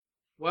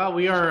Well,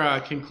 we are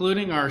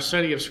concluding our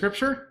study of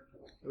Scripture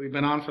that we've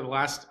been on for the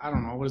last, I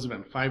don't know, what has it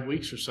been, 5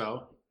 weeks or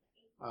so.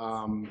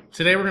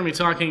 Today we're going to be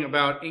talking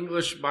about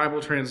English Bible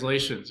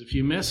translations. If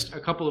you missed a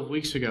couple of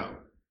weeks ago,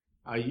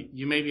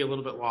 you may be a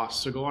little bit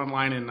lost, so go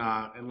online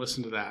and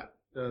listen to that,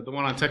 the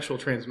one on textual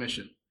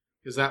transmission,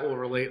 because that will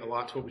relate a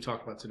lot to what we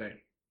talk about today.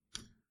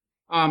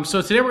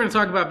 So today we're going to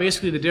talk about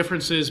basically the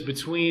differences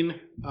between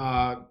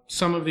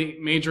some of the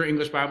major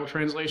English Bible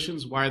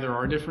translations, why there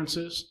are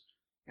differences,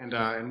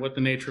 and what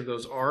the nature of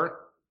those are.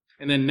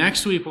 And then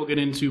next week we'll get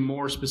into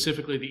more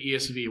specifically the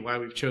ESV, why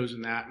we've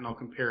chosen that, and I'll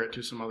compare it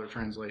to some other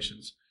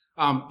translations.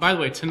 By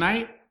the way,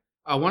 tonight,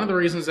 one of the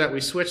reasons that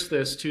we switched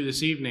this to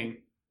this evening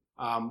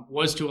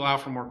was to allow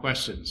for more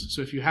questions.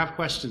 So if you have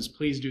questions,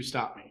 please do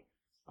stop me.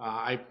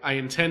 I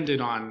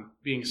intended on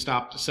being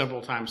stopped several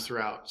times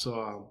throughout,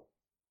 so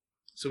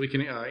we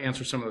can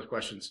answer some of those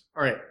questions.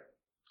 All right.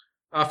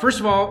 First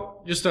of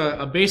all, just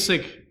a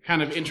basic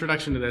kind of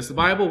introduction to this. The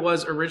Bible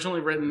was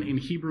originally written in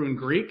Hebrew and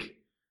Greek.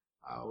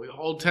 The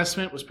Old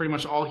Testament was pretty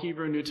much all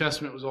Hebrew. New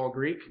Testament was all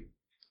Greek.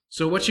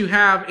 So what you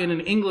have in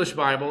an English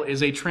Bible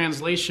is a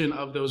translation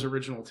of those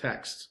original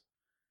texts.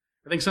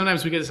 I think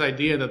sometimes we get this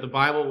idea that the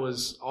Bible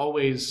was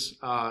always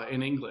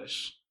in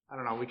English. I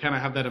don't know. We kind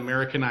of have that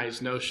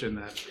Americanized notion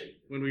that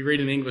when we read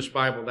an English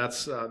Bible,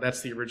 that's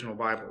the original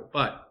Bible.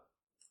 But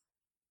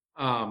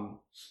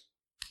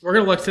we're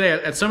going to look today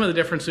at some of the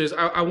differences.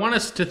 I want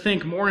us to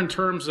think more in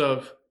terms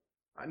of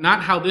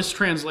not how this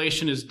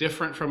translation is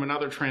different from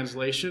another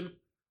translation.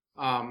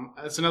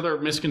 That's another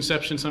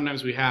misconception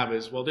sometimes we have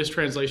is, well, this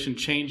translation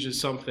changes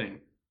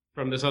something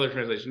from this other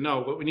translation.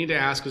 No, what we need to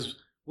ask is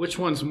which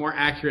one's more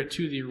accurate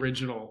to the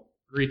original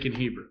Greek and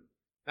Hebrew.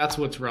 That's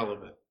what's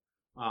relevant.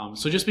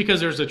 So just because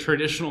there's a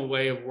traditional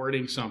way of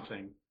wording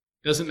something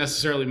doesn't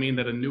necessarily mean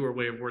that a newer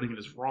way of wording it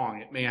is wrong.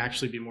 It may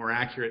actually be more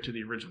accurate to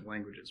the original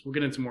languages. We'll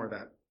get into more of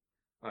that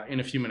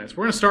in a few minutes.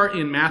 We're going to start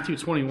in Matthew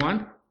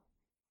 21,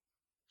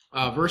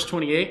 verse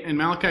 28. And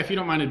Malachi, if you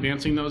don't mind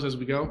advancing those as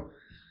we go.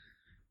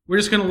 We're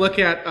just going to look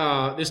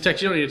at this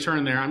text. You don't need to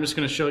turn there. I'm just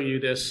going to show you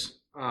this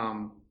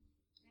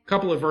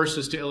couple of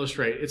verses to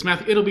illustrate. It's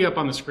Matthew. It'll be up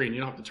on the screen. You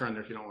don't have to turn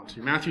there if you don't want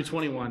to. Matthew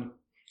 21,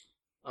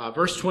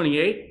 verse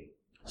 28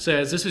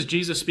 says, this is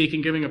Jesus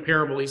speaking, giving a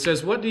parable. He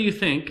says, "What do you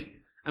think?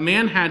 A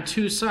man had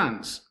 2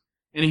 sons,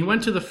 and he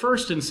went to the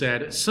first and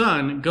said,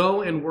 'Son,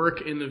 go and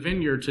work in the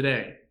vineyard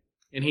today.'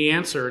 And he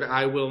answered,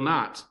 'I will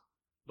not.'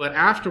 But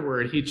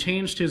afterward he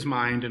changed his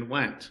mind and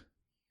went.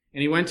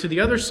 And he went to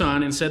the other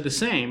son and said the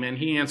same, and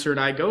he answered,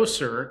 'I go,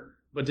 sir,'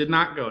 but did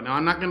not go." Now,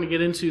 I'm not going to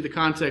get into the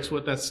context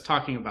what that's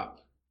talking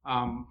about.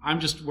 I'm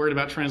just worried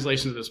about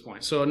translation at this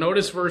point. So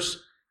notice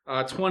verse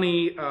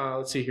 29,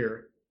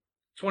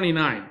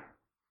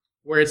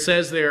 where it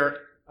says there,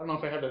 I don't know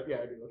if I have that. Yeah,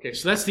 I do. Okay,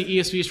 so that's the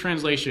ESV's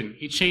translation.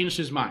 He changed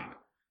his mind.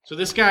 So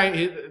this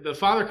guy, the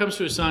father comes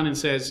to his son and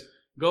says,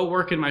 "Go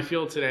work in my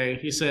field today."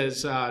 He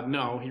says,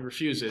 no, he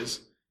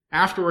refuses.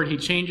 Afterward, he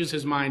changes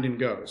his mind and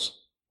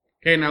goes.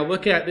 Okay, now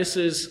look at, this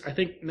is, I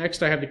think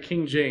next I have the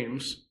King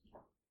James,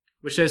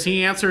 which says,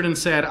 "He answered and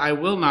said, 'I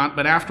will not,'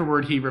 but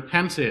afterward he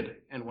repented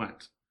and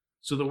went."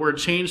 So the word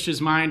changed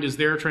his mind is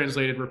there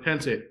translated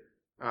repented.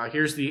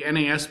 Here's the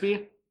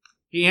NASB.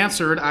 "He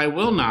answered, 'I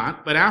will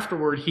not,' but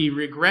afterward he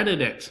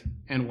regretted it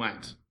and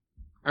went."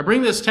 I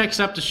bring this text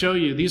up to show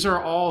you these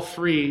are all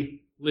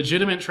 3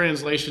 legitimate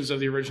translations of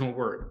the original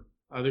word.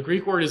 The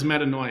Greek word is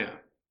metanoia.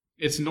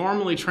 It's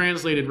normally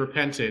translated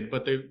repented,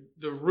 but the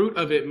root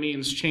of it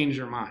means change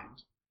your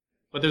mind.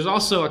 But there's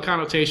also a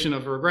connotation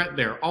of regret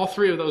there. All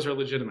 3 of those are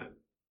legitimate.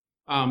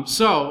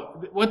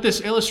 So what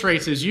this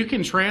illustrates is you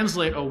can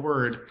translate a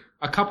word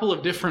a couple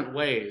of different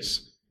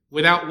ways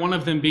without one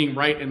of them being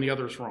right and the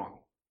other's wrong.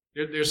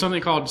 There's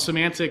something called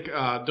semantic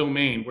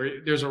domain,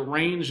 where there's a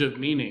range of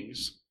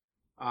meanings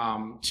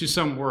to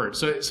some words.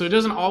 So it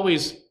doesn't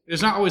always,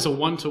 there's not always a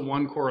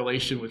one-to-one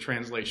correlation with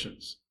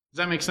translations. Does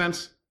that make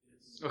sense?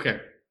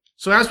 Okay.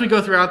 So as we go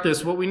throughout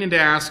this, what we need to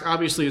ask,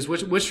 obviously, is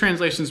which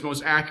translation is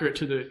most accurate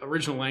to the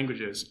original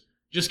languages.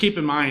 Just keep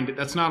in mind,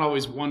 that's not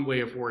always one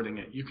way of wording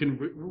it. You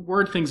can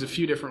word things a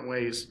few different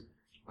ways,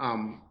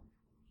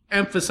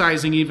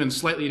 emphasizing even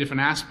slightly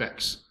different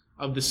aspects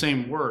of the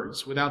same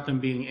words without them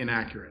being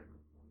inaccurate.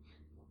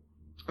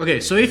 Okay,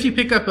 so if you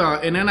pick up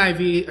an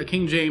NIV, a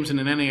King James, and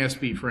an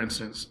NASB, for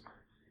instance,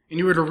 and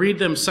you were to read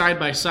them side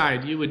by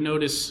side, you would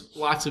notice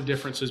lots of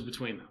differences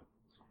between them.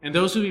 And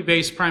those would be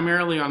based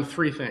primarily on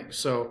 3 things.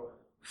 So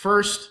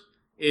first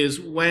is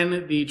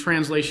when the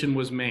translation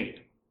was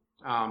made.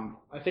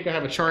 I think I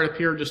have a chart up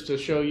here just to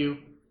show you.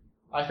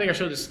 I think I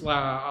showed this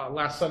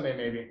last Sunday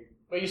maybe.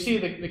 But you see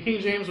the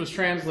King James was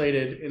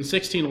translated in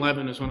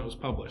 1611 is when it was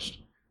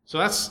published. So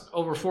that's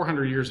over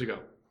 400 years ago.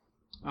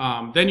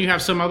 Then you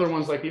have some other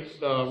ones like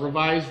the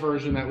Revised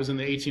Version that was in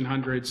the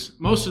 1800s.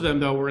 Most of them,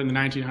 though, were in the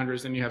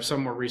 1900s. Then you have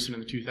some more recent in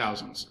the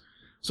 2000s.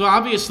 So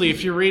obviously,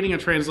 if you're reading a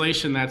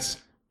translation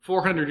that's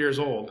 400 years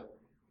old,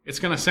 it's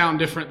going to sound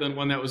different than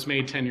one that was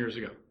made 10 years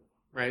ago,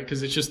 right?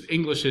 Because it's just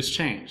English has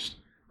changed.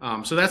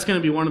 So that's going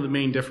to be one of the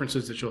main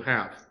differences that you'll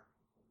have.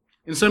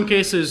 In some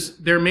cases,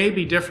 there may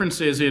be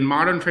differences in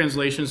modern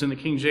translations in the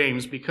King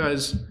James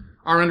because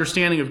our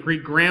understanding of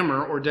Greek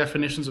grammar or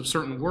definitions of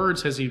certain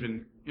words has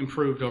even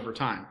improved over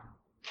time.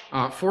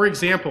 For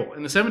example,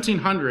 in the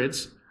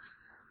 1700s,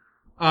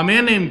 a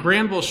man named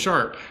Granville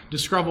Sharp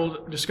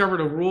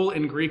discovered a rule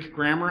in Greek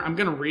grammar. I'm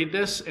going to read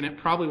this, and it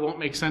probably won't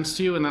make sense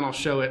to you, and then I'll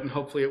show it, and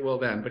hopefully it will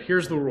then. But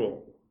here's the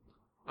rule.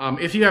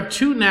 If you have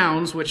two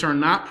nouns which are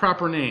not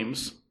proper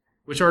names,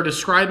 which are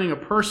describing a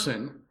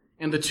person,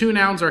 and the two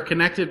nouns are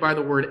connected by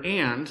the word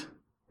and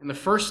the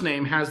first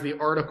name has the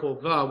article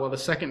the, while the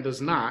second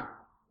does not,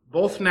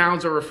 both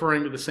nouns are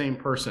referring to the same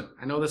person.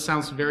 I know this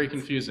sounds very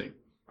confusing.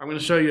 I'm going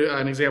to show you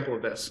an example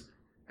of this.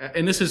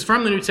 And this is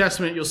from the New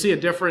Testament. You'll see a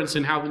difference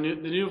in how the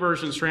new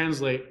versions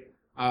translate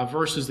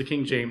versus the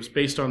King James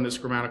based on this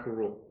grammatical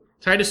rule.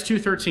 Titus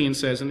 2:13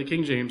 says in the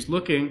King James,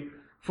 looking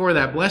for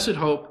that blessed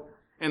hope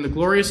and the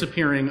glorious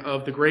appearing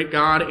of the great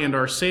God and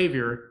our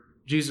Savior,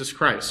 Jesus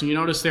Christ. And you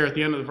notice there at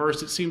the end of the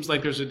verse, it seems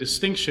like there's a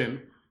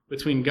distinction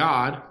between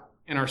God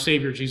and our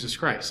Savior, Jesus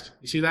Christ.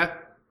 You see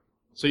that?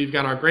 So you've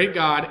got our great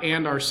God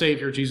and our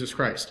Savior, Jesus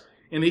Christ.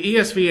 In the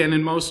ESV and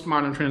in most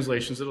modern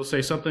translations, it'll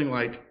say something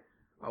like,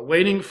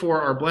 waiting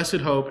for our blessed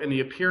hope and the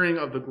appearing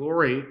of the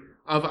glory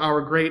of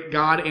our great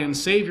God and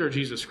Savior,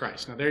 Jesus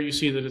Christ. Now there you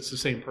see that it's the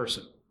same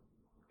person.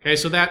 Okay,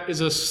 so that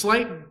is a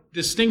slight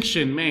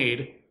distinction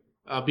made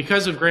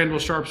because of Granville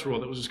Sharp's rule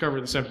that was discovered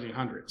in the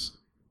 1700s.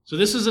 So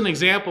this is an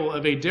example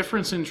of a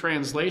difference in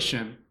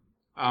translation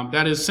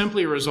that is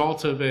simply a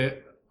result of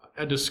a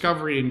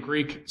discovery in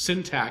Greek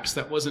syntax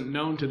that wasn't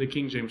known to the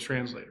King James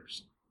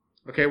translators.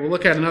 Okay, we'll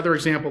look at another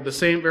example,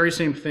 the very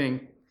same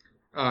thing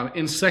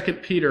in 2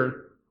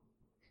 Peter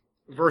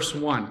verse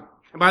 1.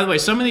 And by the way,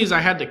 some of these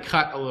I had to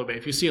cut a little bit.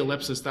 If you see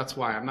ellipsis, that's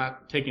why. I'm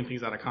not taking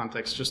things out of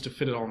context just to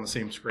fit it all on the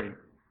same screen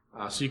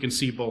so you can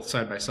see both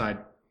side by side.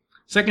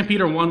 2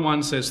 Peter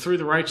 1:1 says, through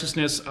the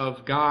righteousness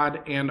of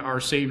God and our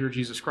Savior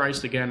Jesus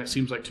Christ. Again, it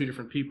seems like two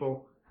different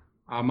people.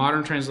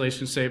 Modern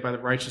translations say by the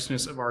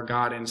righteousness of our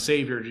God and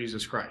Savior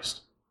Jesus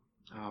Christ.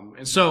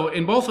 And so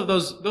in both of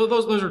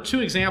those are two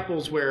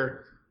examples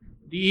where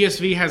the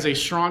ESV has a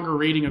stronger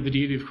reading of the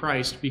deity of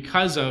Christ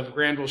because of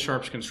Granville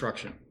Sharp's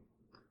construction.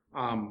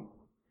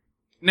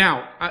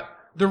 Now,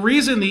 the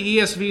reason the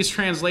ESV's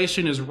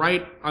translation is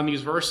right on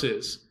these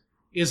verses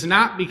is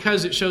not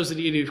because it shows the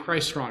deity of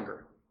Christ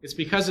stronger. It's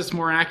because it's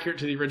more accurate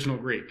to the original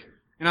Greek.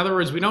 In other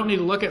words, we don't need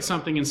to look at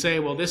something and say,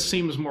 well, this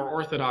seems more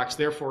orthodox,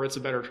 therefore it's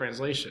a better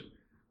translation.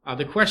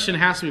 The question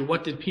has to be,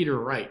 what did Peter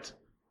write?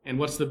 And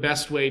what's the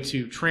best way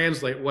to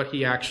translate what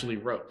he actually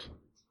wrote?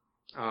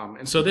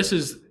 And so this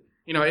is,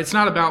 it's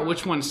not about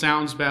which one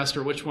sounds best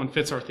or which one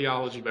fits our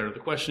theology better. The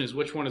question is,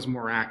 which one is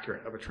more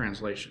accurate of a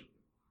translation?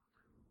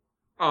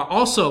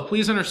 Also,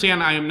 please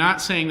understand, I am not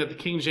saying that the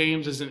King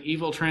James is an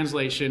evil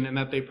translation and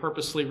that they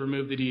purposely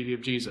removed the deity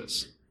of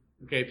Jesus.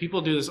 Okay, people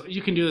do this.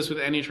 You can do this with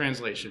any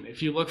translation.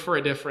 If you look for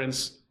a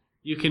difference,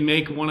 you can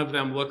make one of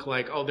them look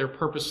like, oh, they're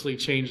purposely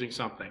changing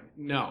something.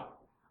 No.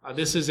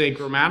 This is a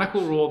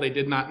grammatical rule they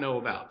did not know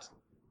about.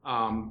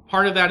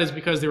 Part of that is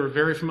because they were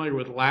very familiar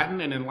with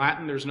Latin, and in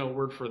Latin there's no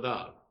word for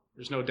the.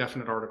 There's no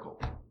definite article.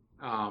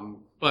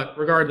 But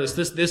regardless,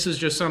 this is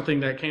just something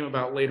that came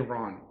about later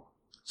on.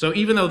 So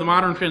even though the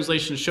modern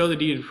translations show the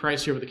deity of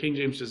Christ here, but the King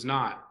James does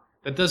not,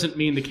 that doesn't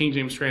mean the King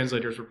James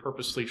translators were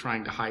purposely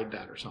trying to hide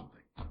that or something.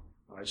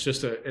 It's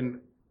just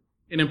an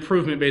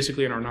improvement,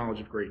 basically, in our knowledge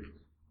of Greek.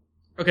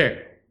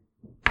 Okay,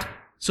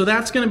 so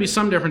that's going to be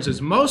some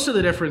differences. Most of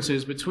the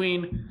differences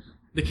between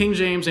the King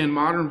James and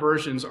modern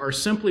versions are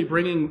simply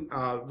bringing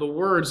the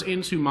words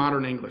into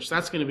modern English.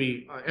 That's going to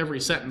be every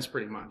sentence,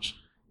 pretty much.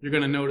 You're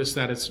going to notice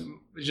that it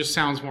just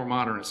sounds more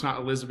modern. It's not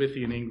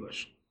Elizabethan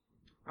English.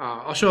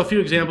 I'll show a few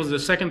examples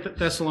of 2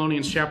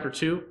 Thessalonians chapter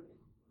 2.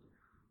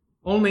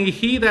 Only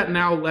he that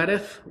now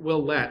letteth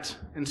will let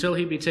until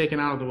he be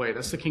taken out of the way.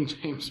 That's the King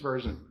James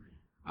Version.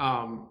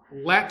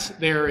 Let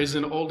there is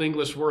an Old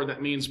English word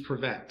that means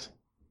prevent.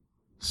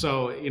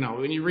 So,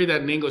 when you read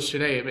that in English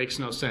today, it makes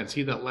no sense.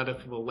 He that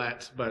letteth will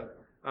let.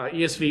 But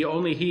ESV,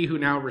 only he who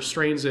now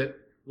restrains it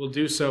will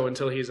do so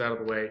until he's out of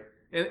the way.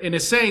 And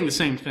it's saying the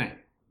same thing.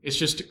 It's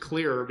just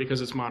clearer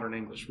because it's modern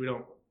English. We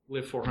don't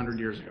live 400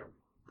 years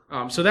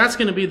ago. So that's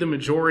going to be the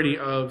majority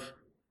of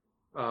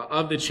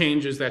the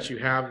changes that you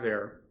have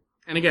there.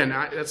 And again,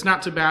 that's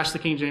not to bash the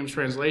King James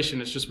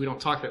translation. It's just we don't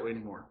talk that way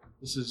anymore.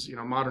 This is,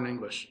 modern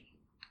English.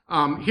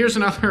 Here's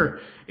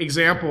another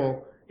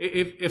example.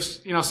 If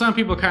some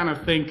people kind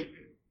of think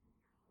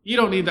you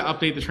don't need to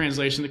update the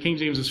translation. The King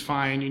James is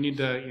fine. You need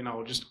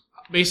to, just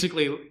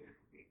basically,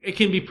 it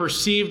can be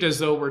perceived as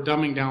though we're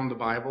dumbing down the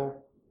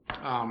Bible.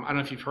 I don't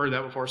know if you've heard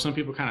that before. Some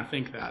people kind of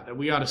think that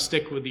we ought to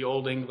stick with the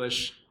Old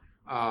English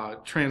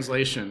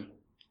translation.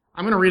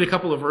 I'm going to read a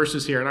couple of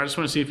verses here, and I just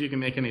want to see if you can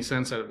make any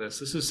sense out of this.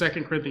 This is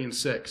 2 Corinthians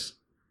 6,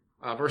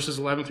 verses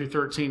 11 through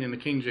 13 in the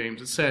King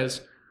James. It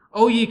says,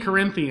 O ye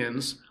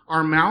Corinthians,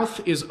 our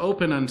mouth is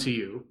open unto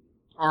you,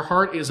 our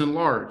heart is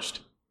enlarged.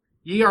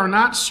 Ye are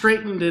not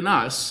straitened in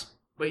us,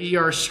 but ye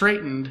are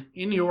straitened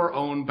in your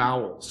own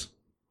bowels.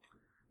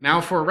 Now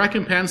for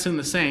recompense in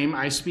the same,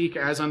 I speak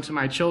as unto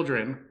my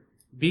children,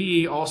 be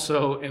ye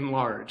also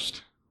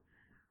enlarged.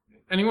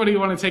 Anybody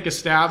want to take a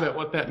stab at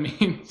what that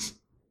means?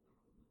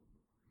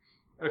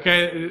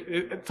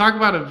 Okay, talk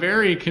about a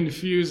very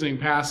confusing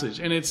passage.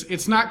 And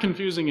it's not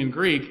confusing in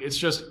Greek, it's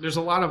just there's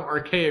a lot of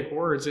archaic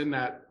words in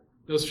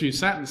those few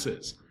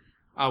sentences.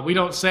 We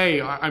don't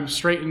say, I'm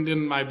straightened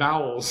in my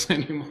bowels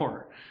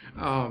anymore.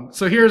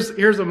 So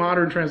here's a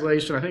modern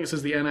translation. I think it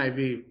says the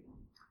NIV,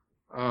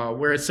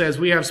 where it says,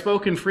 we have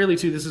spoken freely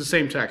to, this is the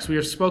same text, we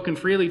have spoken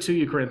freely to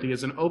you,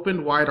 Corinthians, and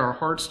opened wide our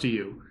hearts to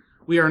you.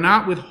 We are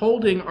not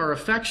withholding our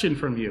affection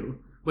from you,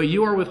 but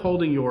you are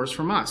withholding yours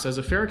from us. As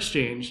a fair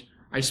exchange,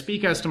 I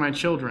speak as to my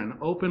children,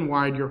 open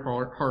wide your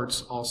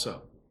hearts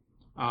also.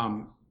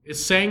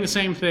 It's saying the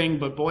same thing,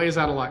 but boy, is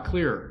that a lot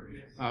clearer,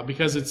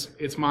 because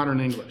it's modern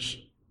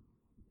English.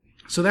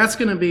 So that's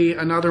going to be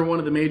another one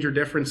of the major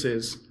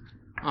differences.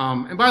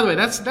 And by the way,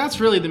 that's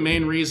really the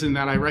main reason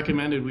that I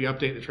recommended we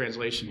update the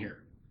translation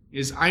here,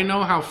 is I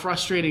know how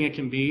frustrating it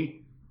can be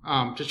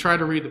to try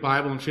to read the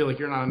Bible and feel like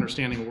you're not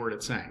understanding a word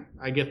it's saying.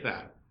 I get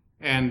that.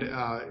 And,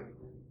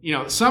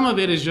 some of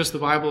it is just the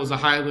Bible is a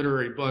high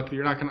literary book.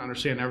 You're not going to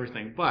understand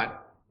everything.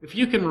 But if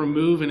you can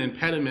remove an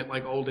impediment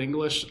like Old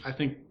English, I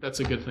think that's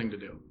a good thing to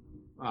do,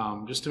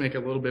 just to make it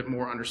a little bit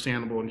more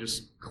understandable and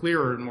just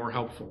clearer and more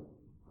helpful.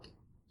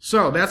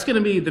 So that's going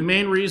to be the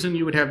main reason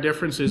you would have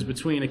differences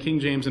between a King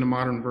James and a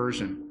modern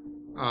version.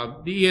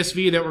 The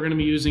ESV that we're going to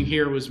be using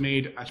here was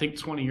made, I think,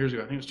 20 years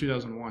ago. I think it was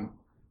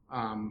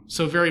 2001.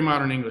 So very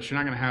modern English. You're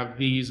not going to have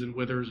these and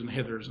withers and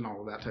hithers and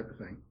all of that type of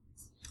thing.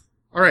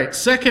 All right,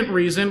 second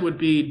reason would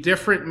be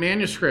different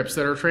manuscripts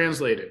that are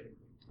translated.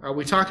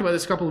 We talked about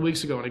this a couple of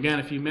weeks ago, and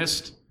again, if you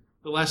missed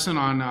the lesson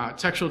on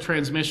textual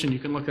transmission, you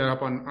can look that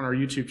up on our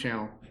YouTube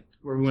channel,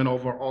 where we went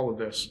over all of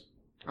this.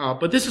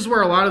 But this is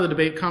where a lot of the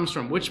debate comes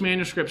from. Which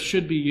manuscripts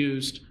should be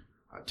used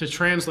to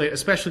translate,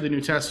 especially the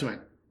New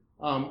Testament?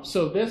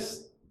 So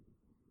this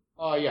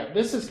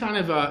is kind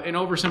of an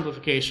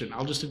oversimplification.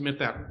 I'll just admit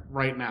that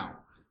right now.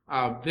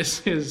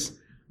 This is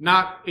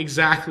not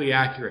exactly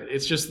accurate.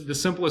 It's just the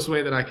simplest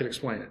way that I could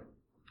explain it.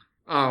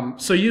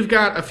 So you've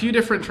got a few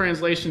different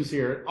translations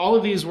here. All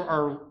of these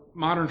are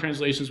modern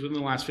translations within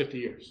the last 50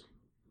 years.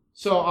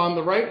 So on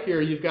the right here,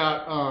 you've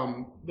got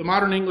the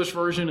Modern English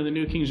Version and the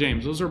New King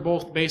James. Those are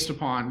both based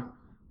upon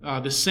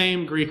the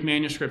same Greek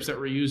manuscripts that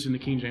were used in the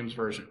King James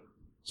Version.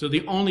 So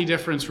the only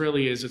difference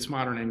really is it's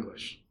modern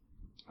English.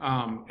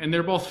 And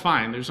they're both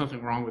fine. There's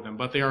nothing wrong with them.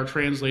 But they are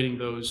translating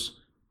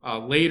those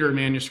later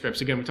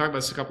manuscripts. Again, we talked about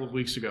this a couple of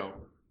weeks ago.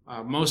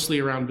 Mostly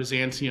around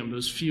Byzantium,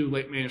 those few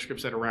late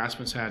manuscripts that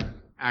Erasmus had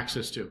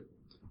access to.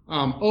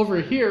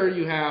 Over here,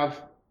 you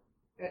have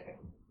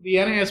the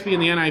NASB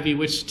and the NIV,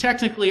 which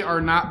technically are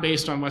not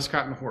based on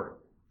Westcott and Hort.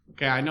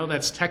 Okay, I know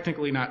that's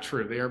technically not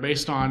true. They are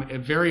based on a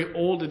very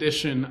old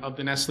edition of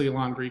the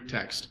Nestle-Aland Greek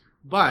text.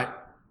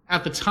 But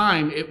at the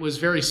time, it was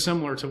very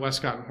similar to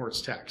Westcott and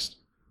Hort's text.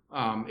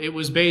 It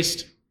was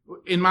based,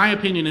 in my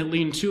opinion, it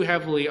leaned too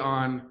heavily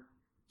on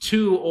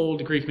two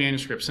old Greek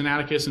manuscripts,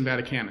 Sinaiticus and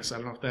Vaticanus. I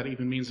don't know if that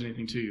even means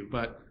anything to you,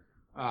 but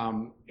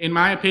in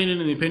my opinion,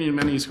 and the opinion of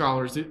many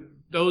scholars,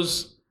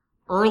 those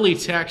early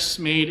texts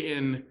made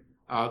in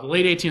the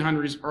late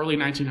 1800s, early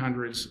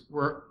 1900s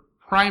were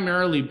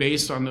primarily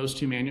based on those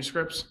two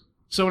manuscripts.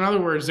 So in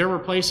other words, there were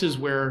places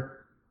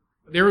where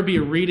there would be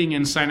a reading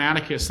in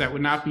Sinaiticus that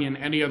would not be in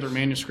any other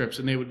manuscripts,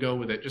 and they would go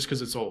with it just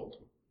because it's old,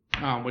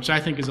 which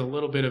I think is a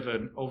little bit of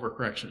an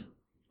overcorrection.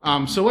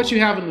 So what you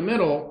have in the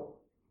middle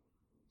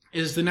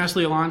is the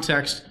Nestle-Aland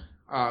text.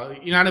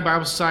 United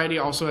Bible Society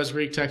also has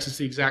Greek text. It's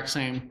the exact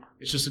same.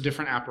 It's just a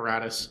different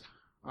apparatus.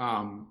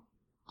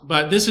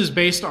 But this is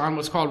based on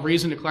what's called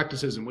reasoned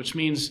eclecticism, which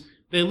means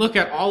they look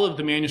at all of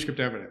the manuscript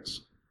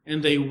evidence,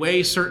 and they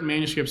weigh certain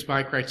manuscripts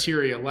by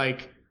criteria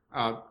like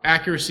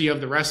accuracy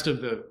of the rest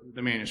of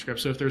the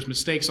manuscript. So if there's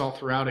mistakes all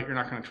throughout it, you're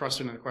not going to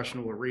trust it in a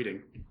questionable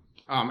reading.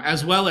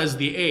 As well as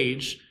the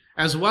age,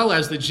 as well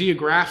as the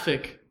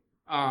geographic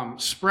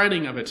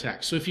spreading of a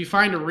text. So if you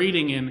find a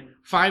reading in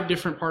 5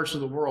 different parts of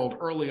the world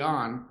early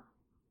on,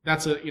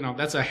 that's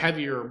a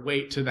heavier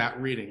weight to that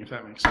reading, if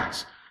that makes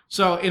sense.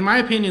 So in my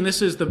opinion,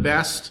 this is the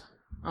best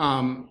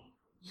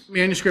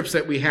manuscripts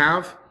that we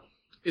have,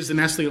 is the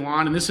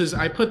Nestle-Aland. And this is,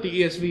 I put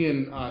the ESV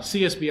and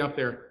CSB up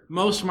there.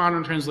 Most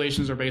modern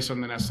translations are based on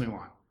the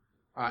Nestle-Aland.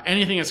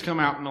 Anything that's come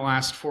out in the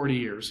last 40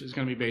 years is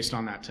going to be based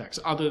on that text,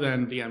 other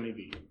than the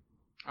MEV.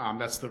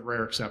 That's the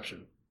rare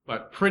exception.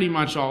 But pretty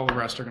much all the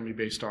rest are going to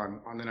be based on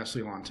the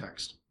Nestle-Aland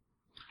text.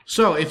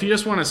 So if you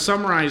just want to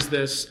summarize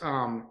this,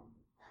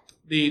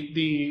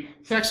 the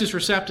Textus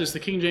Receptus, the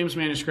King James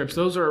manuscripts,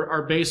 those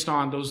are based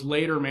on those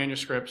later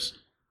manuscripts,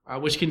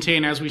 which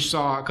contain, as we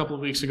saw a couple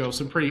of weeks ago,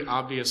 some pretty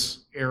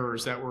obvious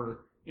errors that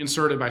were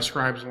inserted by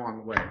scribes along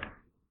the way.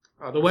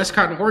 The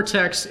Westcott and Hort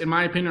texts, in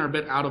my opinion, are a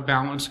bit out of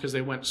balance because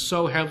they went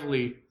so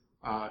heavily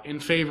in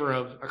favor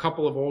of a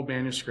couple of old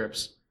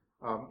manuscripts,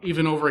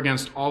 even over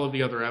against all of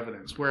the other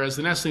evidence. Whereas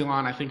the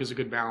Nestle-Aland, I think, is a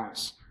good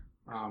balance,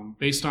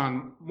 based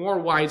on more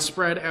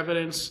widespread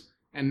evidence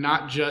and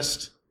not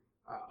just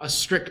a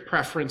strict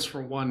preference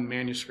for one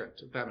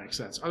manuscript, if that makes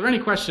sense. Are there any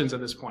questions at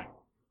this point?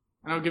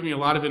 I know I'm giving you a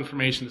lot of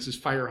information. This is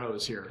fire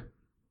hose here.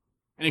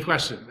 Any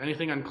questions?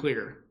 Anything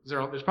unclear?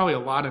 There's probably a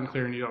lot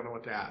unclear and you don't know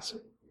what to ask.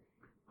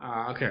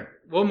 Okay,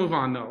 we'll move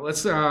on though.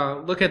 Let's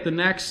look at the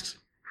next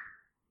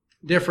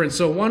difference.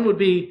 So one would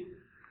be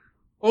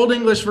Old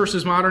English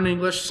versus Modern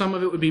English. Some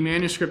of it would be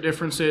manuscript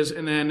differences.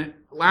 And then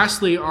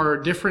lastly are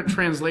different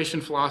translation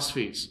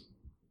philosophies.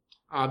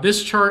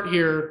 This chart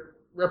here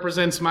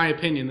represents my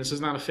opinion. This is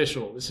not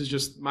official. This is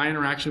just my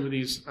interaction with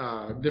these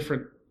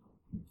different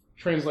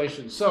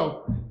translations.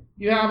 So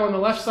you have on the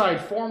left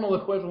side formal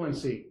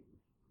equivalency,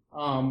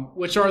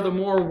 which are the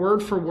more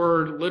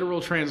word-for-word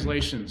literal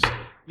translations.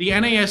 The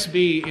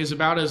NASB is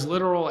about as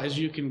literal as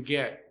you can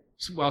get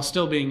while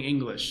still being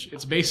English.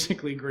 It's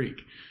basically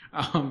Greek.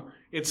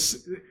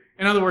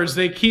 In other words,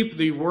 they keep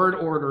the word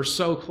order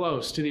so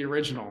close to the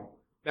original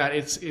that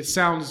it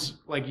sounds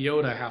like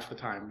Yoda half the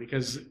time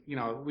because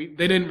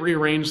they didn't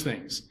rearrange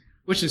things,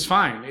 which is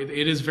fine.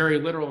 It is very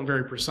literal and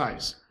very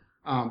precise,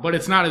 but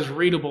it's not as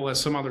readable as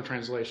some other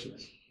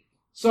translations.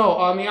 So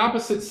on the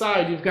opposite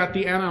side, you've got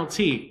the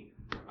NLT,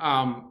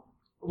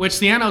 which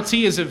the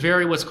NLT is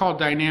what's called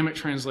dynamic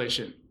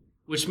translation,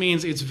 which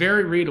means it's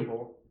very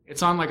readable.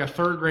 It's on like a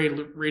third grade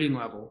reading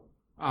level,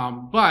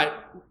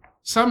 but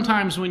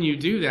sometimes when you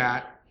do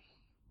that,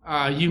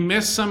 you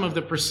miss some of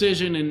the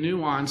precision and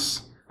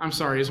nuance. I'm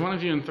sorry, is one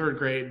of you in third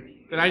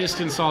grade? Did I just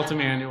insult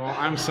Emmanuel?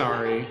 I'm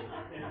sorry.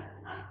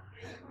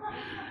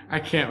 I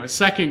can't.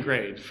 Second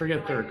grade.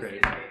 Forget third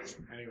grade.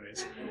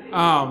 Anyways.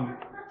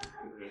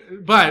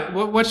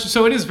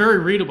 So it is very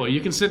readable.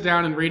 You can sit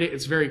down and read it.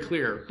 It's very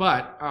clear.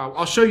 But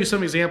I'll show you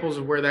some examples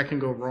of where that can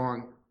go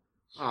wrong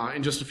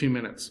in just a few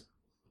minutes.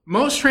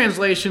 Most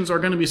translations are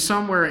going to be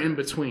somewhere in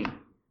between.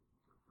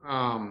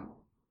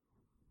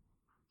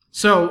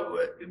 So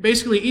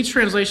basically, each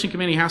translation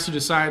committee has to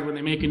decide when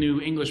they make a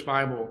new English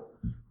Bible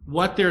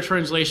what their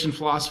translation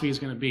philosophy is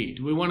going to be.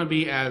 Do we want to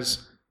be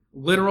as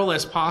literal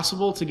as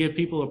possible to give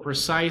people a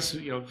precise,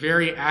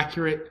 very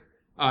accurate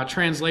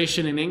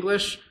translation in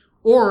English,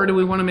 or do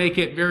we want to make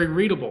it very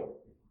readable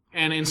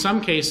and in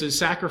some cases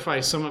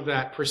sacrifice some of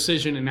that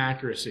precision and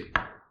accuracy?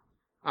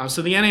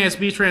 So the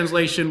NASB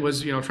translation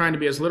was trying to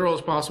be as literal as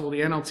possible.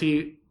 The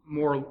NLT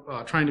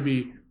more trying to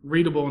be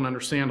readable and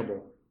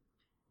understandable.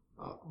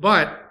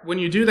 But when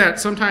you do that,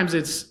 sometimes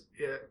it's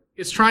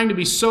trying to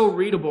be so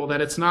readable that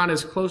it's not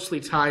as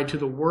closely tied to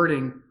the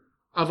wording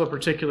of a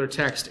particular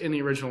text in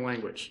the original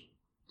language.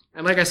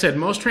 And like I said,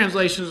 most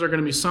translations are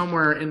going to be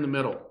somewhere in the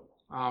middle.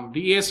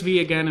 The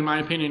ESV, again, in my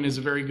opinion, is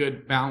a very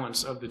good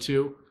balance of the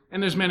two.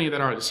 And there's many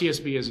that are. The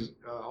CSB is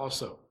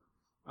also.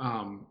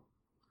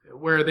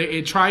 Where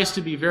it tries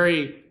to be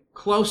very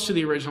close to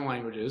the original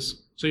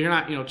languages. So you're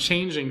not,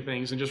 changing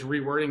things and just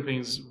rewording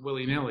things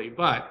willy-nilly.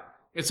 But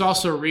it's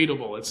also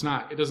readable. It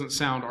doesn't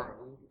sound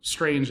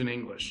strange in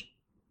English.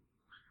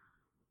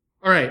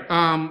 All right,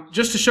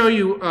 just to show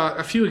you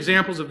a few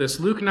examples of this.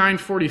 Luke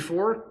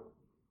 9:44.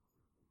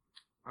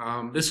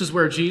 This is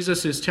where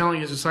Jesus is telling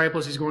his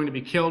disciples he's going to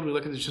be killed. We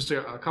looked at this just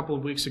a couple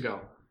of weeks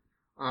ago.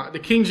 The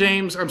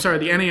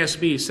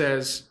NASB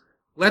says,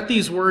 "Let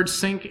these words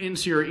sink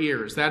into your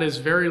ears." That is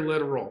very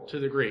literal to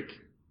the Greek.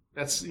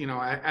 That's,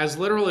 as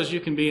literal as you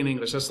can be in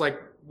English. That's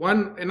like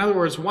in other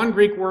words, one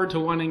Greek word to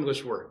one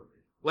English word.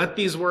 Let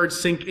these words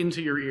sink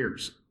into your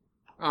ears.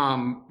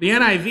 The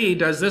NIV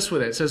does this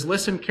with it. It says,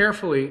 "Listen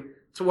carefully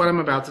to what I'm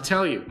about to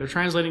tell you." They're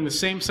translating the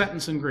same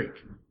sentence in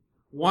Greek.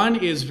 One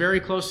is very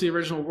close to the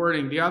original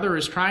wording. The other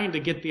is trying to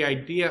get the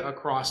idea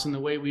across in the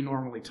way we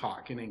normally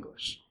talk in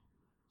English.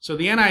 So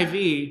the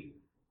NIV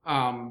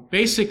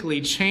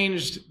basically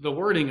changed the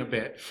wording a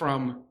bit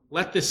from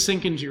 "let this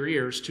sink into your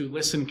ears" to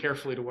 "listen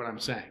carefully to what I'm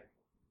saying,"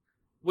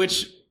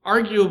 which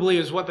arguably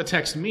is what the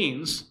text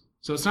means.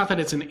 So it's not that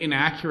it's an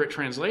inaccurate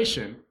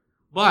translation,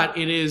 but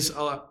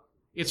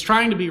it's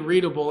trying to be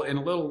readable and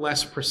a little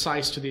less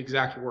precise to the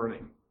exact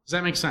wording. Does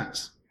that make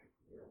sense?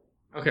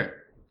 Okay.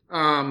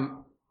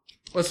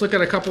 Let's look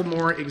at a couple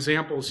more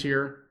examples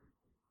here.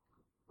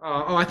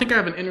 I think I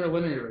have an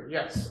interlinear.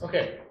 Yes.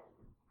 Okay.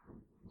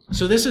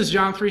 So this is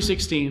John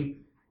 3:16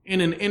 in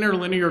an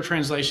interlinear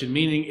translation,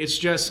 meaning it's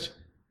just,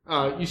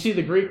 you see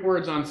the Greek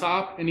words on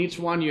top, and each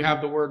one you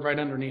have the word right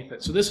underneath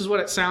it. So this is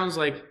what it sounds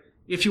like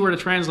if you were to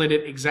translate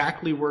it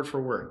exactly word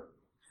for word.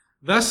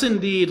 "Thus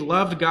indeed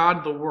loved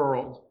God the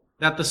world,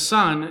 that the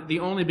Son, the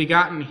only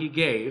begotten he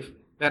gave,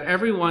 that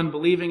everyone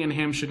believing in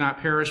him should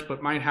not perish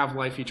but might have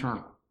life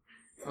eternal."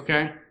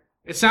 Okay?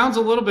 It sounds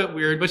a little bit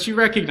weird, but you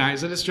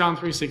recognize that it's John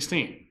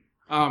 3:16.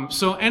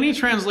 So any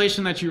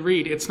translation that you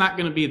read, it's not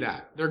going to be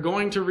that. They're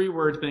going to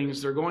reword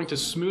things. They're going to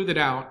smooth it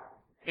out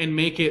and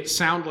make it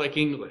sound like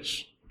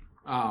English.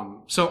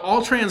 So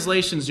all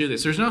translations do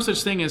this. There's no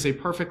such thing as a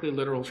perfectly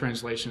literal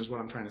translation is what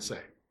I'm trying to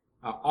say.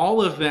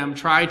 All of them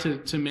try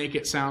to make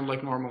it sound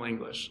like normal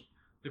English.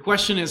 The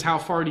question is, how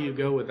far do you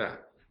go with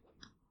that?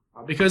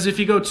 Because if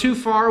you go too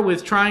far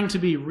with trying to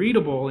be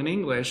readable in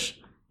English,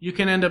 you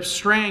can end up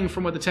straying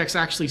from what the text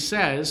actually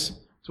says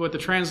to what the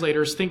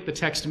translators think the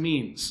text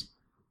means.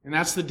 And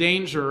that's the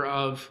danger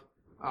of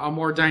a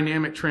more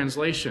dynamic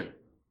translation.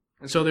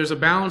 And so there's a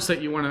balance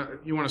that you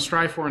want to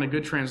strive for in a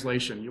good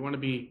translation. You want to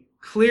be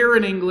clear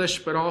in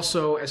English, but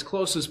also as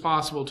close as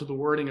possible to the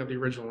wording of the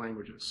original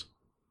languages.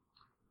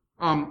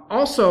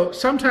 Also,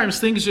 sometimes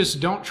things just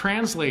don't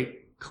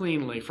translate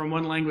cleanly from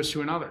one language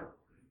to another.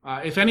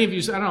 If any of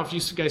you, I don't know if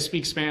you guys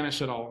speak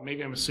Spanish at all.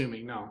 Maybe I'm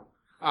assuming, no.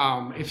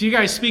 If you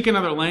guys speak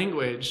another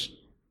language,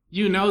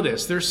 you know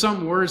this. There's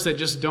some words that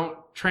just don't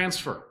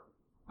transfer.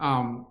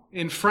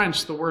 In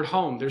French, the word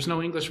home, there's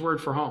no English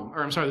word for home.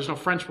 Or I'm sorry, there's no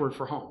French word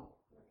for home.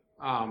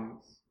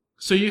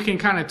 So you can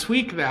kind of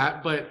tweak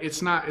that, but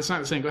it's not the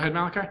same. Go ahead,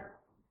 Malachi.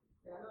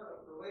 Yeah, I know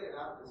the way that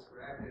I've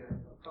described it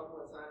a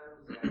couple of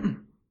times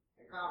in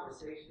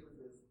conversations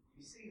is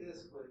you see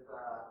this with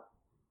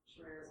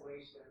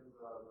translations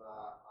of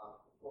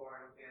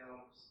foreign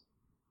films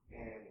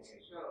and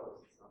shows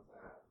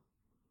sometimes,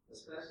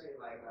 especially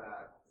like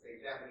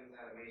say Japanese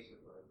animation,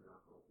 for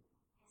example.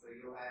 So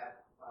you'll have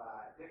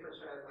different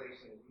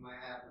translations. You might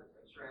have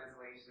a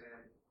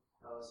translation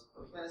that was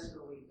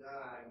professionally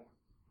done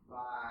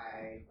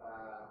by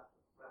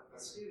a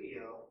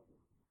studio,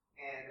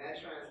 and that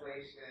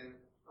translation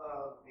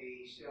of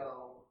the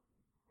show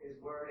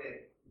is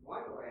worded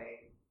one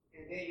way,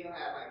 and then you'll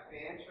have like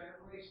fan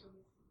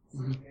translations,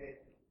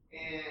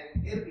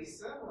 and it'll be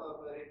similar,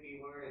 but it'll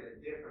be worded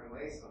a different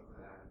way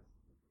sometimes.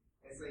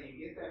 And so you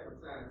get that from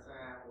time to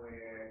time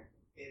where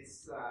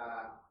it's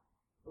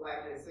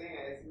like they're saying,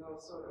 it's no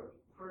sort of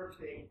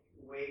perfect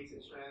way to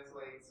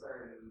translate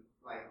certain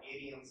like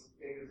idioms,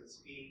 figures of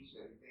speech,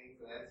 and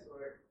things of that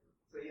sort.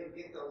 So you'll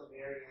get those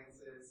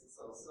variances.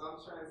 So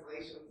some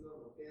translations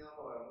of a film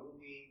or a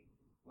movie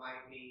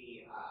might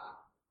be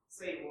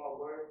say more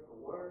word for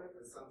word,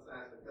 but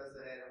sometimes because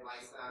of that it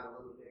might sound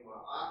a little bit more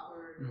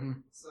awkward.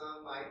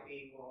 Some might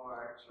be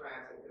more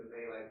trying to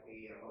convey like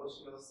the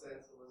emotional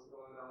sense of what's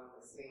going on in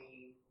the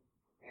scene,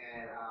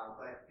 and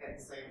but at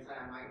the same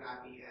time might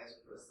not be as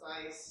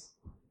precise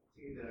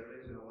to the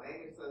original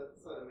language. So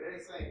the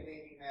very same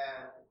thing you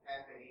have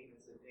happen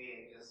even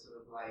today, and just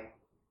sort of like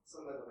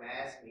some of the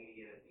mass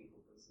media that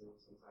people consume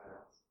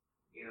sometimes,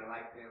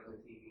 like films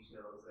and TV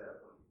shows that are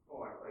from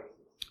foreign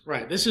places.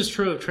 Right. This is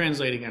true of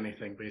translating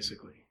anything,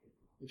 basically.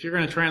 If you're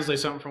going to translate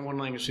something from one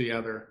language to the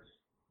other,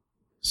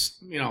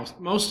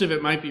 most of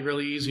it might be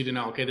really easy to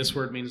know, okay, this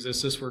word means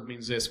this word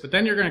means this, but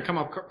then you're going to come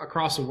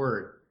across a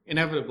word,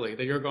 inevitably,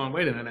 that you're going,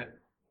 wait a minute,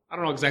 I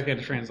don't know exactly how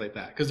to translate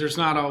that, because there's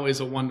not always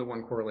a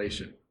one-to-one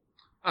correlation.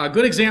 A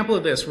good example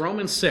of this,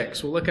 Romans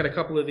 6. We'll look at a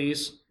couple of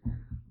these.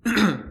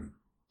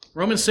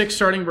 Romans 6,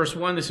 starting verse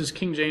 1, this is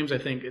King James, I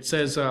think. It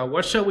says,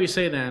 what shall we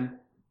say then?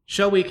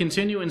 Shall we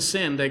continue in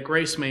sin that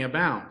grace may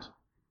abound?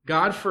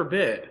 God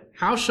forbid.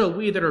 How shall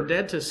we that are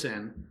dead to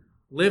sin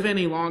live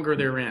any longer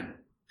therein?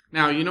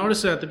 Now, you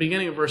notice that at the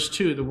beginning of verse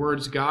 2, the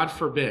words God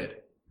forbid.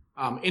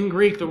 In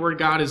Greek, the word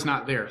God is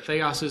not there.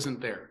 Theos isn't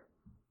there.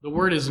 The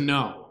word is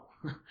no.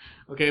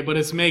 Okay, but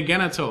it's me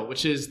geneto,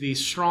 which is the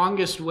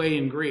strongest way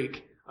in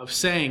Greek of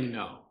saying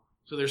no.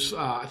 So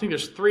I think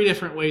there's 3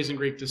 different ways in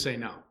Greek to say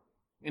no.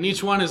 And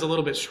each one is a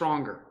little bit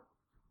stronger.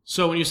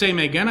 So when you say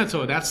me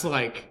geneto, that's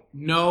like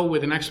no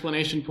with an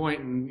exclamation point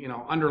and,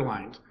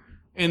 underlined.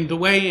 And the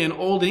way in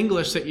Old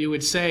English that you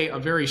would say a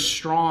very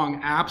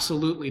strong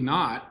absolutely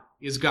not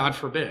is God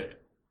forbid.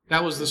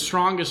 That was the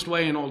strongest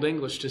way in Old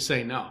English to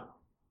say no.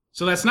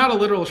 So that's not a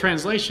literal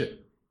translation.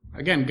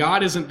 Again,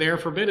 God isn't there,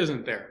 forbid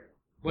isn't there.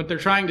 What they're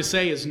trying to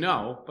say is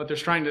no, but they're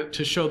trying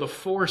to show the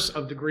force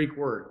of the Greek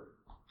word.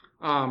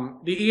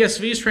 The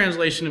ESV's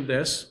translation of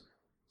this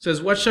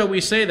says, what shall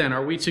we say then?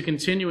 Are we to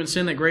continue in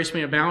sin that grace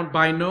may abound?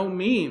 By no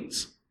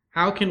means.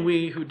 How can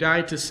we who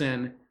died to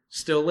sin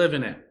still live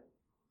in it?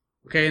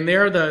 Okay, and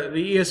there the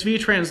ESV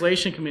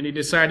translation committee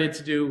decided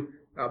to do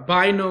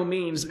by no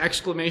means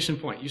exclamation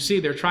point. You see,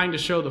 they're trying to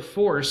show the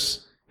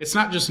force. It's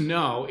not just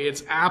no,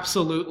 it's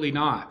absolutely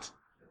not.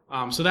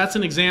 So that's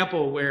an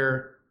example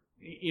where,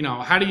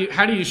 how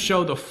do you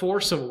show the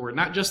force of a word?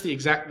 Not just the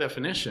exact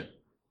definition,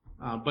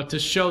 but to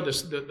show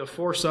the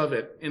force of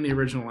it in the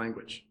original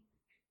language.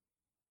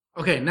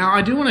 Okay, now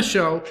I do want to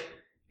show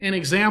an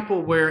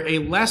example where a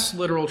less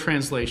literal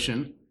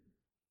translation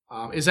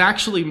is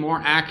actually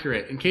more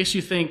accurate. In case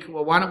you think,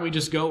 well, why don't we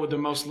just go with the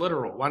most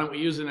literal? Why don't we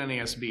use an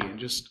NASB and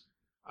just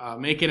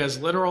make it as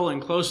literal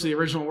and close to the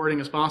original wording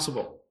as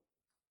possible?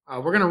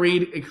 We're going to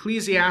read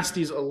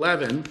Ecclesiastes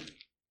 11. I think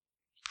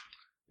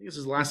this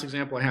is the last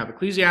example I have.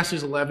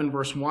 Ecclesiastes 11,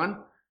 verse 1.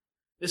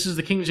 This is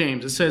the King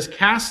James. It says,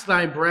 cast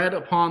thy bread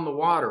upon the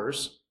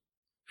waters,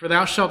 for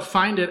thou shalt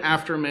find it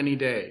after many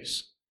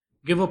days.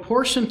 Give a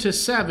portion to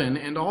 7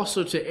 and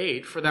also to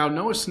 8, for thou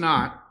knowest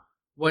not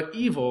what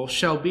evil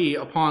shall be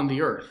upon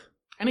the earth.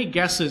 Any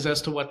guesses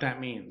as to what that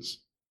means?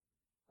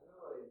 I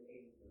know what it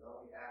means, but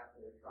only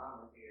after the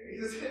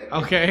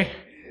commentaries. Okay.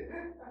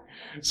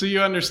 So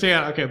you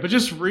understand. Okay, but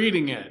just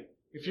reading it,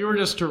 if you were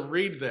just to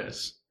read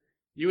this,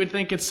 you would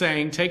think it's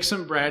saying, take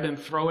some bread and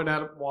throw it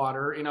out of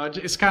water.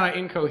 It's kind of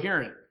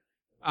incoherent.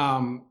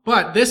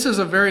 But this is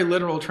a very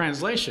literal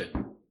translation.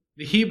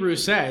 The Hebrew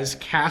says,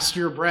 cast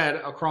your bread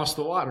across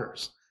the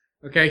waters.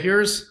 Okay,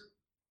 here's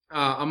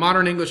a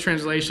modern English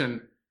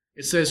translation,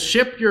 it says,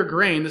 ship your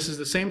grain, this is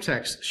the same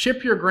text,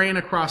 ship your grain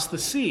across the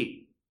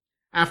sea.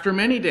 After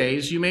many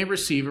days you may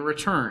receive a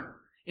return.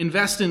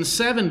 Invest in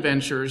 7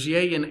 ventures,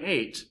 yea, in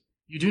 8.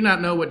 You do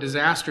not know what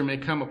disaster may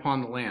come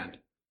upon the land.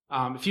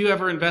 If you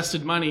ever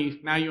invested money,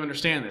 now you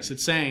understand this.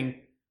 It's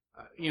saying,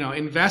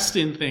 invest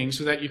in things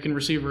so that you can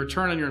receive a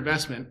return on your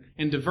investment,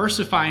 and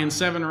diversify in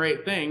 7 or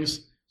 8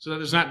 things so that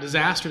there's not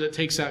disaster that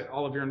takes out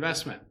all of your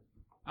investment.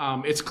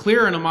 It's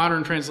clear in a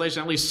modern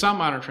translation, at least some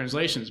modern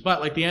translations,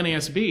 but like the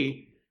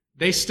NASB,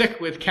 they stick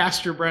with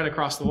cast your bread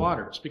across the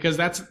waters, because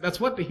that's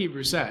what the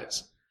Hebrew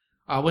says.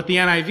 What the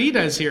NIV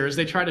does here is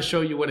they try to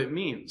show you what it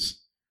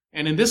means.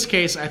 And in this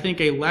case, I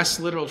think a less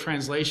literal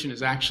translation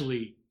is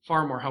actually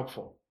far more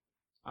helpful.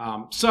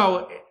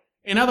 So,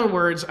 in other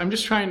words, I'm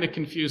just trying to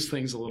confuse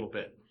things a little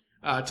bit.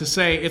 To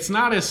say it's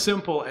not as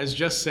simple as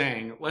just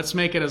saying, let's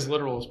make it as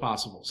literal as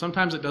possible.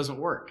 Sometimes it doesn't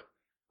work.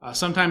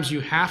 Sometimes you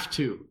have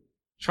to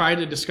try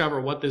to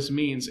discover what this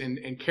means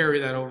and carry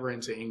that over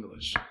into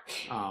English.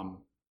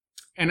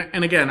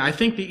 And again, I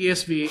think the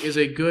ESV is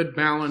a good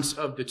balance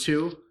of the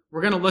two.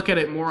 We're going to look at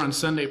it more on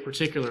Sunday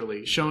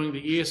particularly, showing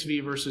the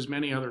ESV versus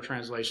many other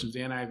translations,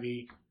 the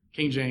NIV,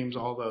 King James,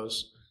 all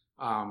those.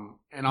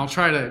 And I'll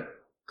try to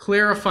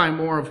clarify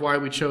more of why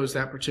we chose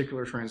that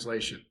particular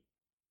translation.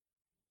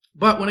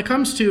 But when it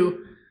comes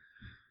to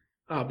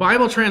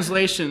Bible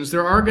translations,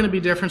 there are going to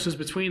be differences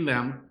between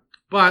them.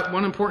 But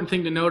one important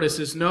thing to notice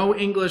is no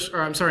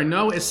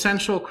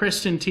essential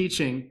Christian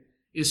teaching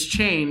is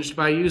changed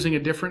by using a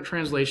different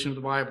translation of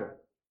the Bible.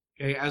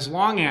 Okay, as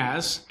long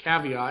as,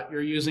 caveat,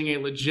 you're using a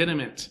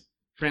legitimate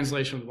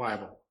translation of the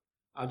Bible.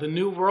 The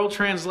New World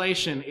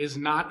Translation is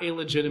not a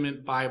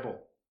legitimate Bible.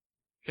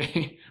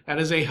 Okay, that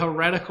is a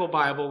heretical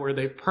Bible where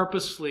they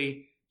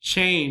purposefully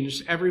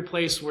changed every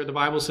place where the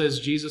Bible says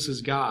Jesus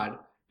is God.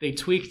 They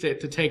tweaked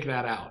it to take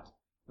that out.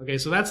 Okay,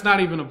 so that's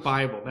not even a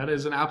Bible. That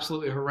is an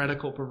absolutely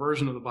heretical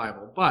perversion of the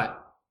Bible.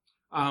 But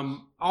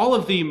all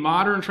of the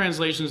modern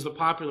translations, the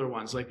popular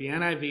ones, like the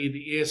NIV,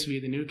 the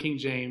ESV, the New King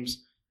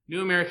James,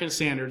 New American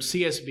Standard,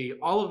 CSB,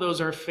 all of those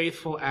are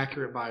faithful,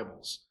 accurate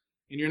Bibles.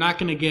 And you're not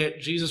going to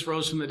get Jesus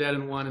rose from the dead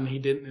in one and he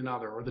didn't in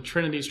another, or the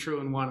Trinity is true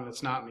in one and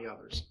it's not in the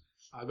others.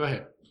 Go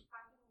ahead.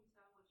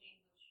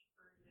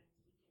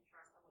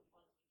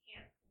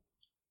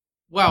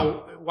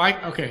 Well,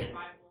 why? Okay.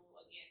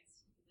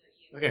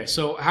 Okay,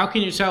 so how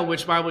can you tell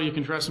which Bible you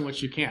can trust and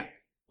which you can't?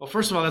 Well,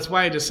 first of all, that's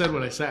why I just said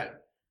what I said.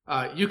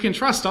 You can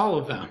trust all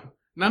of them.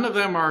 None of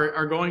them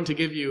are going to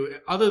give you,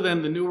 other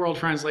than the New World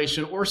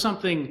Translation or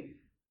something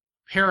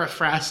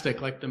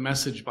paraphrastic like the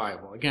Message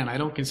Bible. Again, I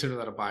don't consider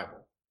that a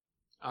Bible.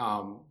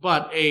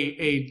 But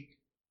a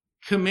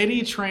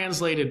committee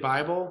translated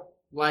Bible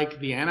like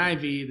the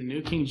NIV, the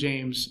New King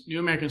James, New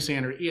American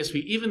Standard,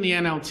 ESV, even the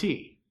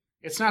NLT,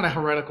 it's not a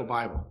heretical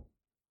Bible.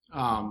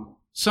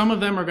 Some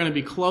of them are going to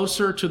be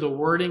closer to the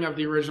wording of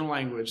the original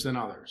language than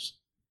others,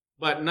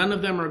 but none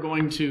of them are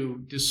going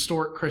to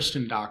distort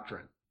Christian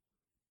doctrine.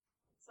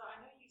 So I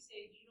know you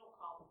say you don't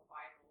call them the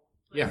Bible,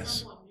 but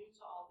yes. Someone new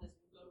to all this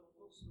would go to a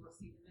bookstore,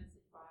 see the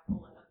Message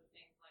Bible and other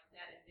things like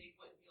that, and they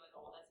wouldn't be like,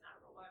 oh, that's not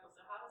a real Bible.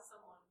 So how does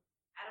someone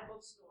at a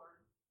bookstore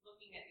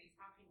looking at these,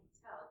 how can you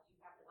tell? Do you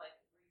have to read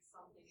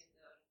something in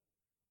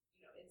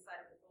the,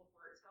 inside of the book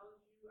where it tells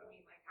you? I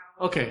mean,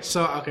 how? Okay,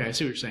 I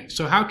see what you're saying.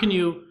 So how can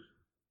you,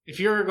 if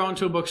you're going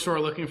to a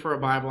bookstore looking for a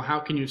Bible, how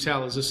can you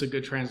tell, is this a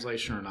good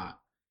translation or not?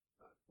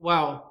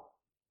 Well,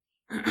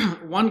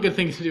 one good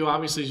thing to do,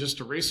 obviously, is just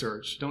to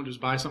research. Don't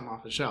just buy something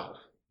off the shelf.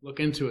 Look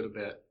into it a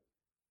bit.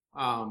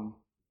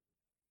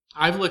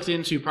 I've looked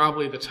into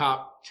probably the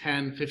top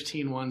 10,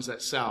 15 ones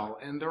that sell,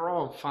 and they're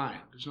all fine.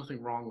 There's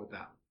nothing wrong with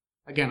them.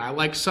 Again, I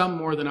like some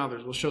more than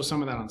others. We'll show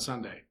some of that on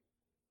Sunday.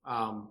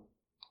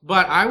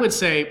 But I would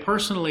say,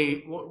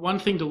 personally, one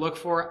thing to look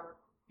for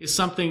is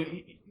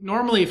something,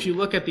 normally if you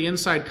look at the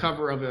inside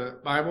cover of a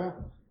Bible,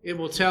 it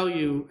will tell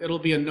you, it'll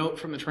be a note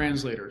from the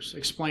translators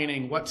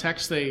explaining what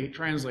text they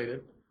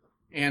translated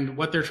and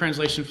what their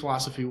translation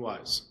philosophy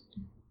was.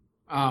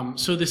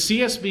 So the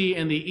CSB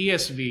and the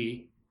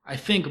ESV, I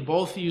think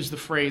both use the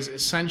phrase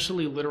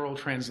essentially literal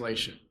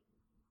translation,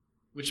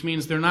 which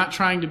means they're not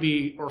trying to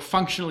be, or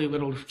functionally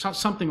literal,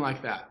 something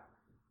like that,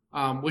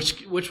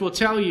 which will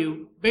tell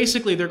you,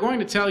 basically they're going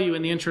to tell you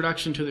in the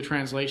introduction to the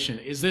translation,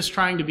 is this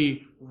trying to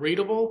be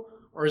readable,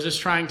 or is this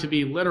trying to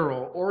be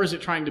literal, or is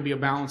it trying to be a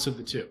balance of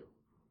the two?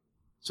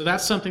 So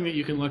that's something that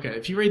you can look at.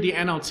 If you read the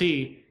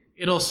NLT,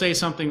 it'll say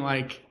something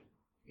like,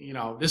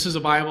 this is a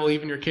Bible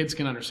even your kids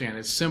can understand.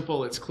 It's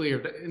simple, it's clear.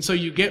 And so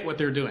you get what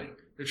they're doing.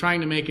 They're trying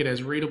to make it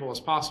as readable as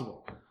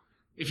possible.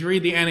 If you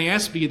read the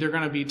NASB, they're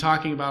going to be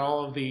talking about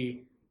all of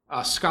the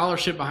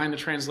scholarship behind the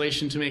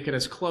translation to make it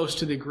as close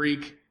to the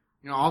Greek.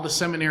 All the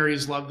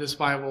seminaries love this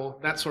Bible,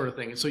 that sort of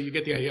thing. And so you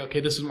get the idea,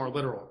 okay, this is more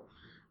literal.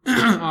 The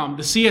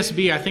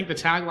CSB, I think the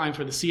tagline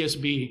for the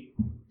CSB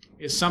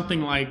is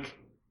something like,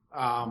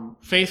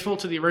 faithful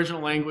to the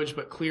original language,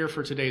 but clear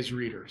for today's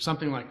reader.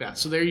 Something like that.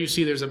 So there you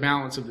see there's a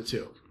balance of the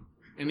two.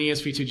 In the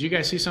ESV too. Do you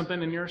guys see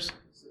something in yours?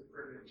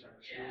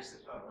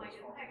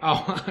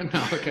 Oh,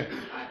 no, okay.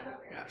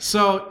 Yeah.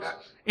 So,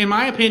 in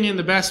my opinion,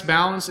 the best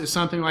balance is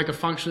something like a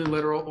functionally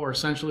literal or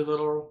essentially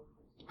literal.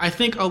 I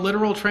think a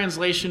literal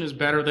translation is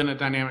better than a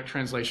dynamic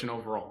translation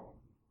overall.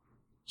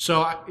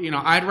 So,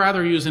 I'd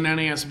rather use an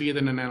NASB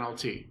than an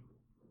NLT.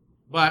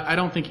 But I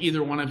don't think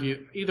either one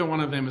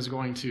of them is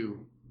going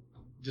to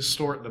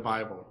distort the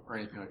Bible or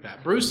anything like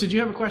that. Bruce, did you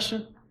have a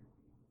question?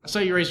 I saw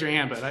you raise your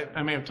hand, but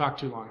I may have talked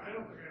too long. I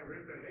don't think I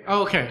raised that hand.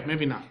 Oh, okay,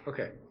 maybe not.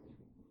 Okay.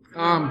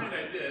 In my mind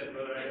I did,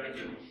 but I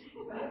didn't.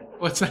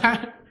 What's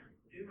that?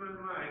 In my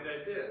mind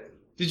I did.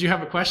 Did you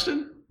have a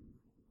question?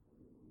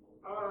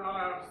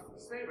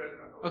 Statement.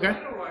 Okay.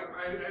 I don't like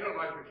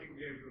the King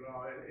James at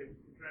all. It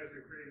drives me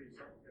crazy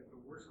at the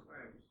worst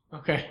times.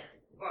 Okay.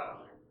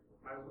 But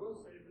I will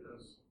say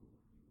this: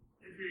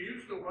 if you're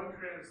used to one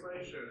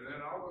translation and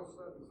then all of a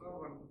sudden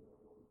someone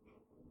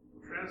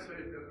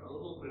translates it a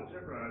little bit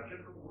different, a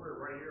different word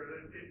right here,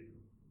 then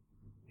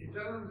it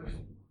doesn't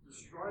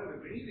destroy the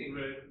meaning,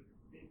 but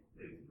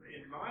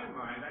in my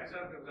mind, I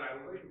sometimes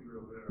wait a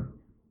little bit.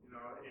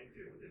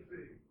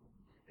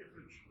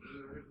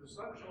 If the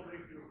Son shall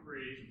make you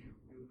free,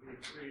 you'll be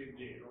free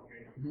indeed.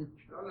 Okay.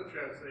 Another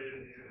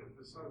translation, if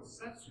the Son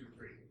sets you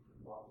free,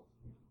 well,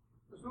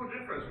 there's no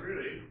difference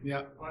really.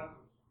 Yeah. But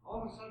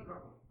all of a sudden,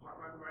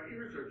 my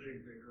ears are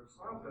jingling or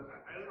something.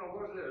 I don't know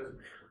what it is.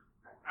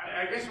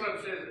 I guess what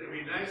I'm saying is it'd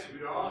be nice if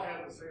we all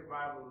had the same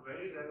Bible.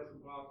 Maybe that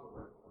isn't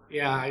possible.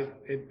 Yeah,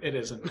 it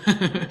isn't.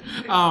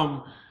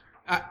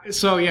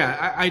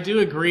 I do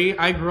agree.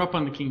 I grew up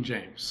on the King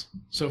James.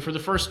 So for the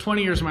first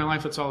 20 years of my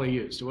life, that's all I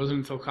used. It wasn't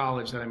until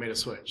college that I made a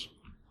switch.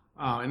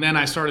 And then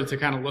I started to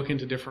kind of look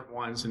into different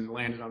ones and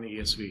landed on the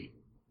ESV.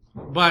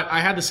 But I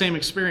had the same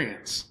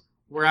experience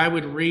where I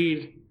would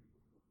read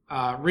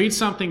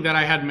something that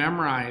I had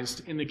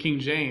memorized in the King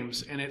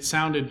James, and it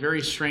sounded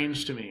very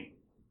strange to me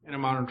in a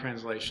modern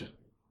translation.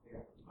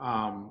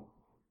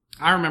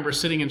 I remember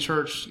sitting in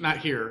church, not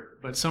here,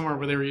 but somewhere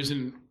where they were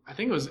using, I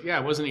think it was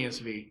an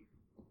ESV,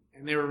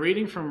 and they were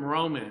reading from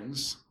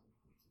Romans.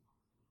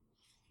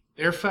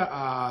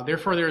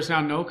 Therefore there is now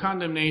no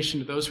condemnation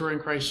to those who are in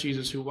Christ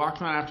Jesus, who walk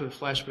not after the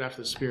flesh, but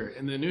after the Spirit.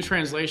 In the New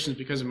Translations,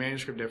 because of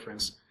manuscript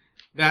difference,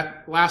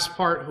 that last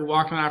part, who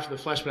walk not after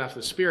the flesh, but after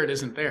the Spirit,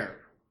 isn't there.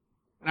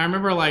 And I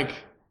remember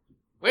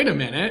wait a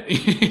minute,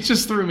 it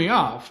just threw me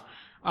off.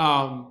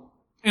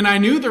 And I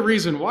knew the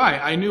reason why.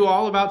 I knew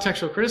all about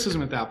textual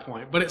criticism at that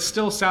point, but it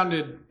still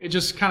it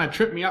just kind of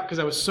tripped me up because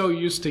I was so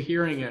used to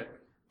hearing it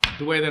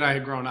the way that I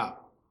had grown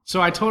up.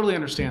 So I totally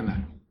understand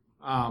that.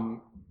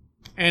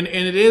 And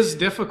it is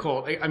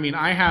difficult. I mean,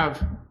 I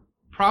have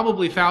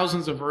probably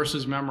thousands of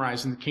verses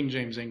memorized in the King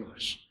James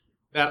English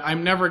that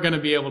I'm never going to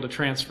be able to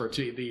transfer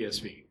to the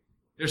ESV.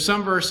 There's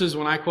some verses,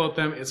 when I quote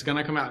them, it's going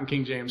to come out in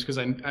King James because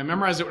I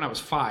memorized it when I was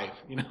 5,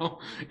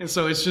 and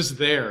so it's just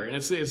there, and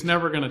it's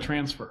never going to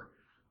transfer.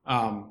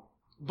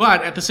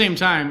 But at the same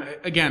time,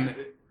 again,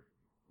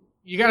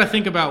 you got to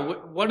think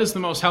about what is the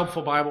most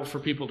helpful Bible for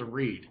people to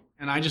read,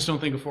 and I just don't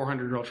think a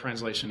 400-year-old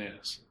translation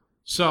is.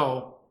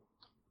 So,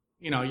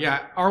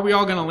 are we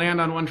all going to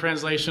land on one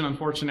translation?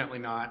 Unfortunately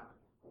not.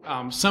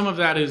 Some of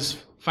that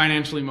is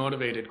financially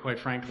motivated, quite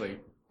frankly.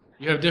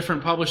 You have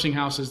different publishing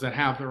houses that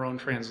have their own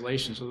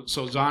translations.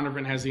 So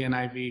Zondervan has the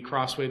NIV,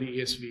 Crossway the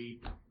ESV,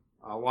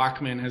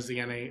 Lockman has the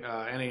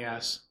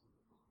NAS.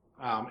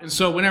 And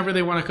so whenever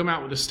they want to come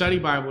out with a study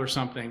Bible or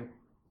something,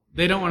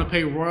 they don't want to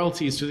pay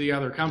royalties to the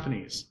other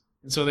companies.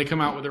 And so they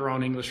come out with their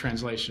own English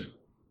translation.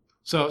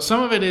 So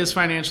some of it is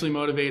financially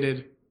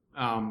motivated.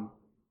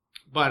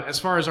 But as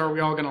far as are we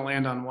all going to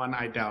land on one,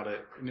 I doubt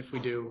it. And if we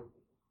do,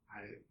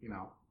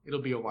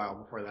 it'll be a while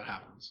before that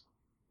happens.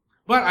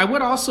 But I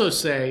would also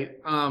say,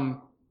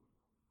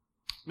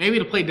 maybe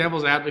to play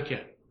devil's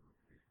advocate,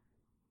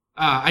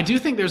 I do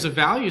think there's a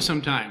value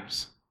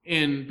sometimes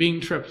in being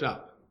tripped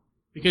up.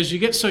 Because you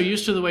get so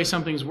used to the way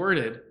something's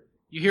worded,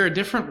 you hear a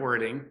different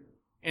wording,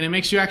 and it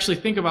makes you actually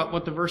think about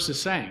what the verse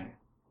is saying.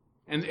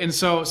 And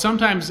so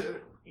sometimes,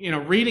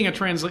 reading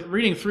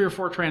 3 or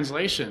 4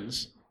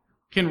 translations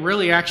can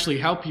really actually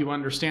help you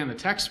understand the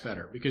text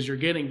better, because you're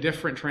getting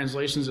different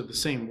translations of the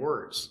same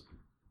words.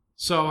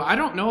 So I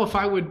don't know if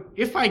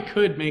I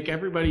could make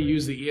everybody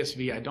use the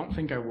ESV, I don't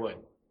think I would.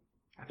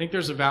 I think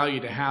there's a value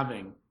to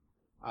having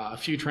a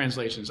few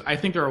translations. I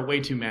think there are way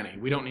too many.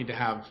 We don't need to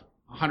have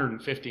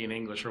 150 in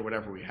English or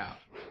whatever we have.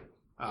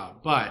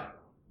 But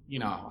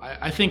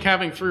I think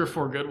having 3 or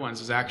 4 good ones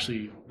is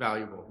actually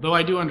valuable. Though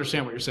I do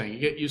understand what you're saying. You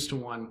get used to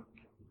one,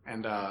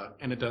 and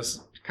it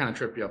does kind of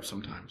trip you up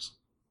sometimes.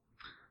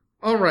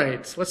 All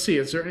right, let's see.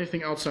 Is there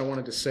anything else I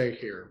wanted to say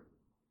here?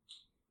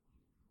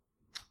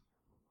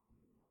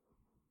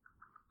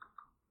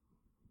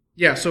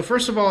 Yeah, so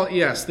first of all,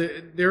 yes,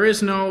 there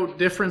is no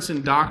difference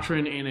in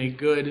doctrine in a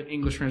good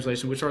English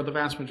translation, which are the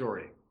vast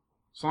majority.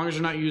 As long as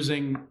you're not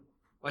using,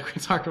 like we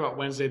talked about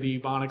Wednesday, the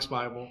Ebonics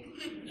Bible,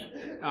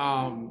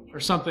 or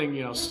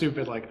something,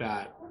 stupid like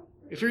that.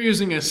 If you're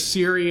using a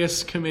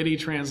serious committee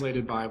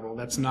translated Bible,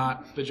 that's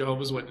not the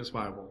Jehovah's Witness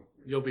Bible,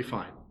 you'll be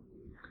fine.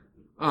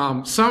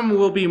 Some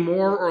will be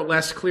more or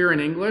less clear in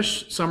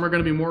English. Some are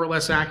going to be more or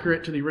less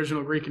accurate to the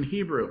original Greek and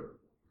Hebrew.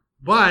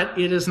 But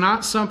it is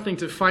not something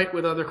to fight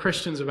with other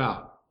Christians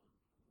about.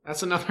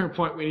 That's another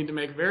point we need to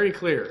make very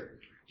clear.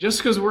 Just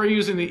because we're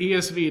using the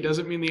ESV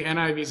doesn't mean the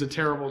NIV is a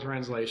terrible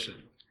translation.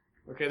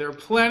 Okay, there are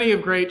plenty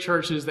of great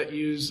churches that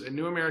use a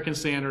New American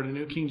Standard, a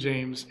New King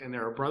James, and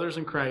there are brothers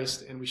in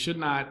Christ, and we should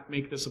not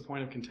make this a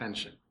point of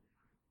contention.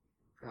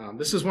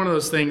 This is one of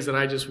those things that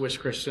I just wish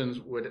Christians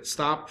would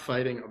stop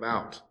fighting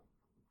about.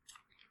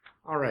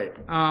 All right.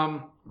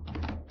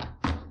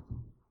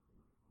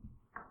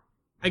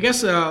 I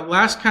guess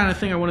last kind of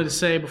thing I wanted to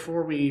say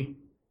before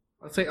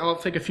I'll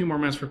take a few more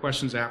minutes for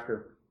questions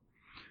after.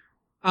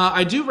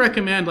 I do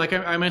recommend, like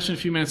I mentioned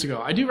a few minutes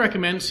ago, I do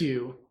recommend to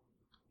you,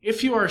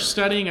 if you are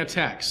studying a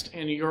text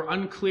and you're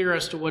unclear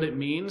as to what it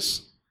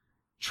means,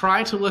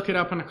 try to look it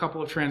up in a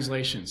couple of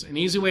translations. An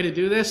easy way to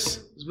do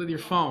this is with your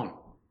phone.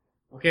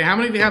 Okay, how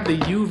many of you have the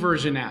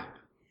YouVersion app?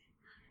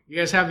 You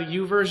guys have the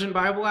YouVersion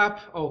Bible app?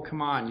 Oh,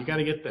 come on, you got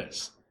to get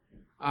this.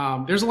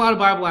 There's a lot of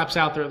Bible apps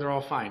out there, they're all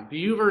fine.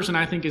 The YouVersion,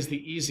 I think, is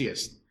the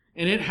easiest.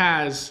 And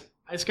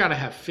it's got to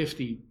have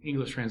 50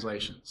 English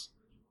translations.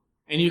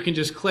 And you can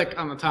just click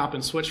on the top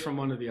and switch from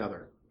one to the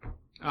other.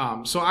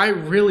 So I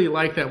really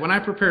like that. When I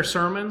prepare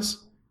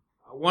sermons,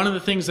 one of the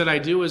things that I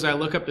do is I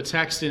look up the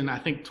text in, I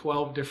think,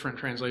 12 different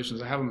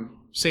translations. I have them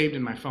saved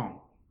in my phone.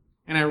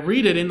 And I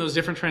read it in those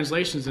different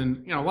translations,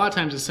 and a lot of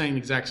times it's saying the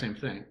exact same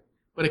thing.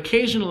 But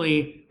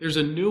occasionally there's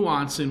a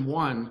nuance in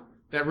one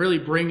that really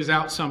brings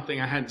out something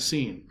I hadn't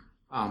seen.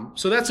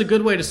 So that's a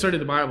good way to study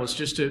the Bible, is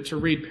just to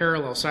read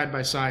parallel, side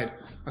by side,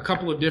 a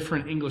couple of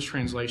different English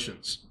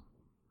translations.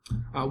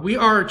 We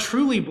are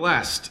truly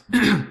blessed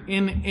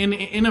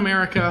in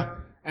America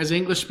as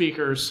English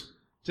speakers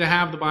to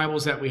have the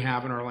Bibles that we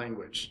have in our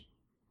language.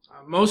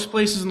 Most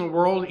places in the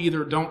world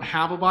either don't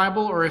have a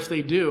Bible, or if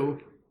they do,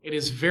 it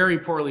is very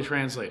poorly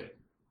translated.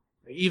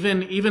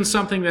 Even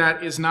something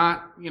that is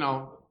not,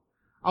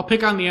 I'll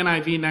pick on the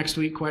NIV next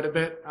week quite a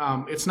bit.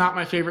 It's not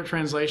my favorite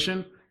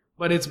translation,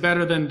 but it's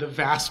better than the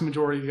vast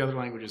majority of the other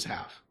languages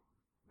have.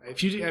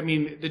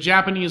 The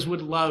Japanese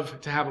would love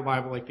to have a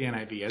Bible like the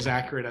NIV, as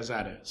accurate as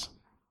that is.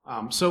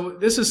 So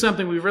this is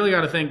something we really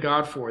ought to thank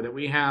God for, that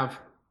we have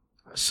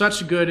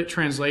such good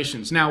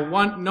translations.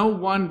 Now, no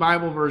one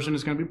Bible version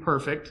is going to be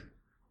perfect.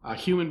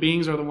 Human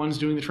beings are the ones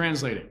doing the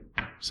translating.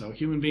 So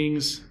human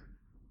beings,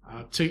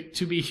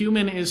 to be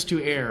human is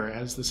to err,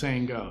 as the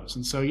saying goes.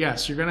 And so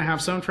yes, you're going to have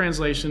some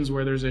translations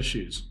where there's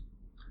issues.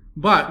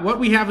 But what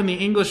we have in the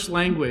English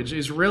language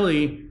is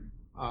really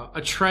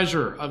a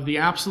treasure of the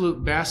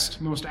absolute best,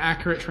 most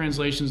accurate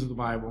translations of the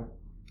Bible.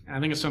 And I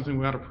think it's something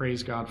we ought to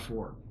praise God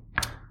for.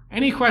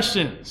 Any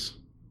questions?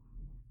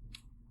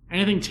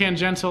 Anything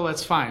tangential,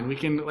 that's fine. We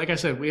can, like I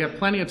said, we have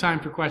plenty of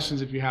time for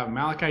questions if you have them.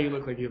 Malachi, you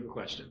look like you have a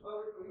question.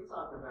 Well, we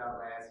talked about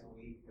last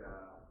week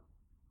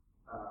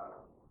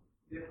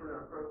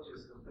different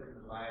approaches to putting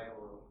the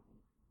Bible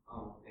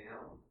on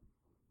film.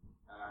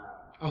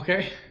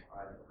 Okay.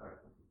 Or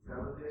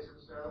television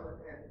show.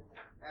 And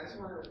that's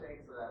one of the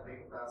things that I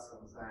think about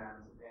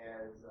sometimes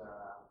as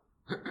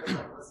just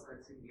like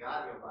listening to the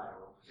audio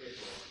Bible,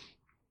 particularly.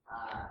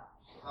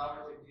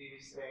 How would you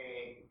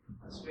say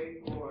a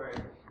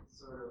straightforward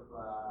sort of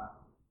I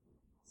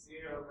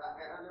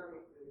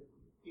know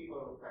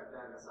people have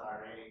done this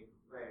already,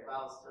 but if I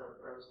was to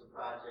approach the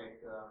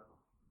project of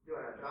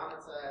doing a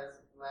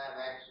dramatized live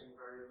action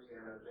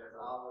version of just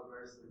all the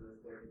verses as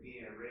they're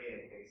being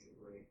read,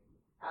 basically,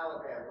 how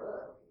would that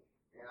look?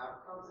 And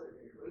I've come to the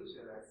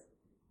conclusion that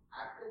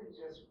I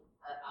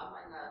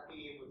might not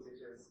be able to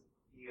just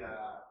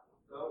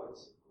go with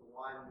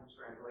one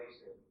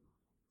translation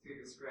to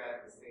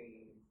describe the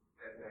scene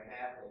that they're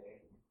happening.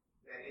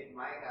 That it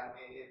might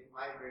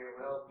very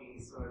well be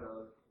sort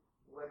of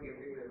looking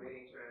through the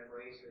many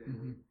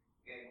translations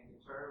and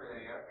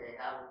determining, okay,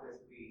 how would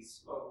this be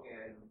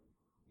spoken,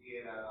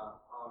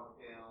 on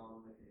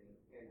film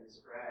and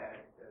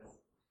described? Because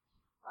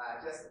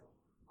just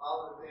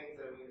all the things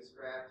that we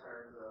describe in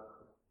terms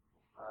of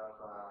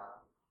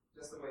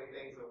just the way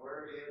things are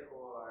worded,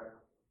 or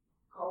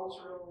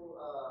cultural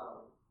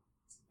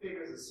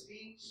figures of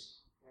speech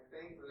and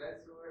things of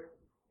that sort,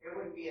 it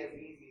wouldn't be as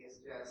easy as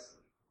just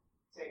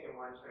taking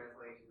one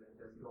translation and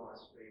just going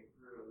straight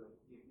through.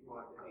 You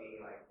want to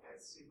be like as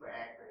super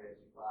accurate as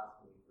you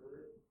possibly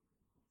could.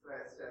 So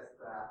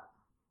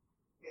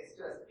it's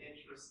just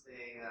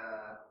interesting.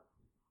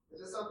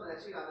 It's just something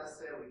that you don't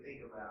necessarily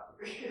think about.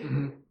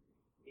 Until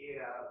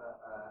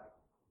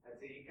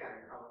you kind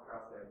of come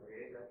across that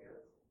bridge, I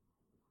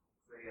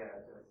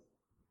guess.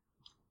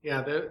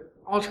 So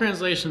all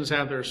translations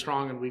have their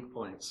strong and weak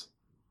points.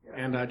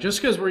 And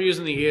just because we're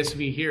using the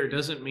ESV here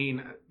doesn't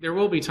mean, there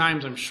will be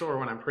times, I'm sure,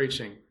 when I'm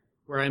preaching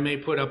where I may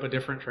put up a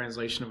different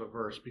translation of a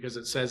verse because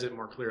it says it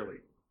more clearly.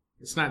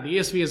 It's not, the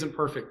ESV isn't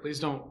perfect. Please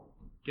don't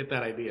get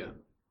that idea.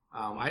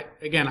 I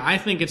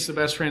think it's the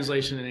best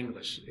translation in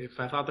English. If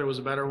I thought there was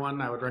a better one,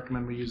 I would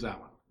recommend we use that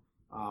one.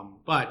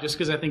 But just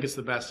because I think it's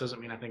the best doesn't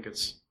mean I think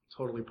it's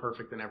totally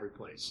perfect in every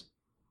place.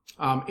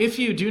 If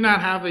you do not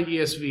have the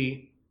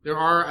ESV, there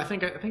are, I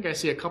think I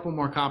see a couple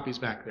more copies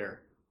back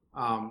there.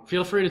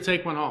 Feel free to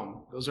take one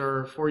home. Those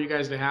are for you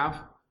guys to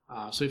have.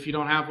 So if you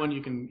don't have one,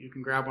 you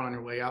can grab one on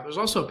your way out. There's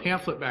also a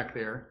pamphlet back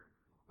there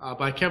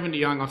by Kevin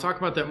DeYoung. I'll talk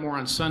about that more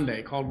on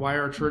Sunday, called Why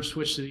Our Church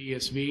Switched to the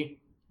ESV.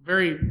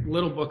 Very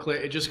little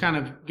booklet. It just kind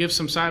of gives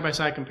some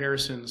side-by-side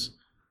comparisons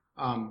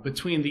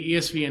between the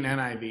ESV and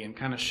NIV and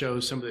kind of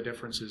shows some of the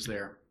differences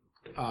there.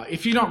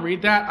 If you don't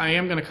read that, I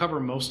am going to cover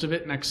most of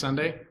it next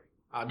Sunday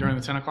during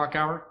the 10 o'clock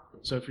hour.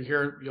 So if you're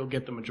here, you'll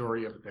get the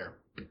majority of it there.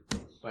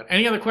 But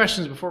any other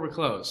questions before we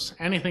close?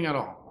 Anything at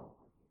all?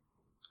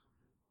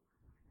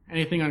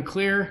 Anything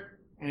unclear?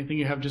 Anything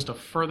you have just a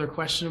further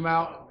question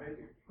about?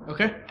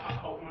 Okay.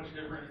 How much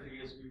different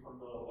is the ESV from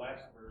the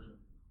last version?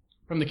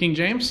 From the King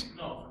James?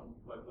 No, from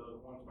like the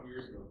one 20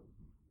 years ago.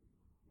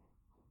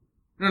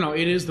 No,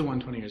 it is the one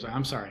 20 years ago.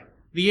 I'm sorry.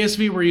 The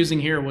ESV we're using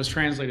here was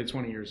translated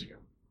 20 years ago.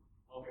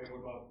 Okay, what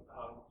about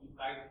how?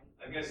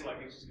 I guess like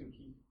it's just gonna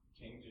keep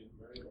changing,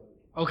 right?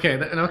 Okay,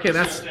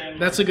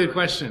 that's a good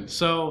question.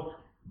 So,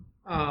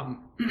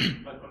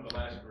 Like from the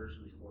last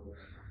version before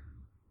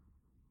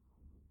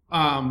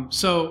that.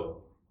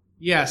 so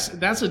yes,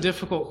 that's a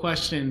difficult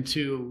question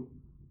to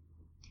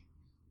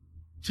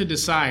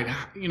decide.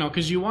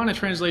 Because you want a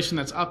translation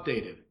that's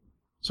updated.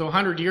 So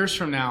 100 years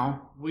from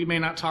now, we may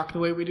not talk the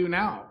way we do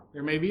now.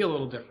 There may be a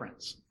little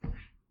difference.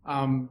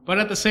 But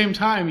at the same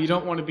time, you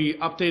don't want to be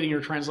updating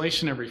your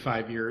translation every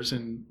 5 years,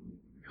 and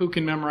who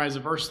can memorize a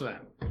verse then?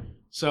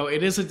 So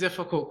it is a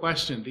difficult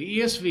question. The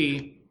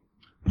ESV,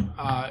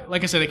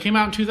 like I said, it came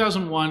out in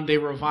 2001. They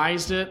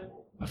revised it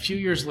a few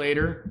years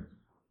later.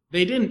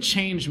 They didn't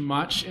change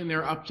much in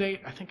their update.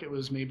 I think it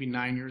was maybe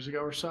 9 years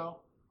ago or so.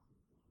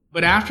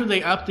 But after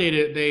they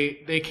updated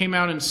it, they came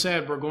out and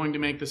said, we're going to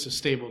make this a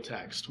stable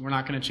text. We're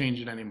not going to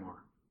change it anymore.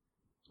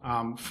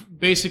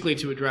 Basically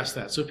to address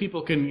that. So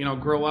people can,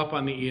 grow up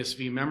on the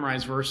ESV,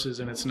 memorize verses,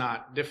 and it's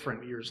not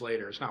different years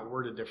later. It's not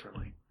worded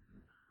differently.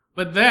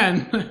 But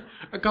then,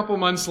 a couple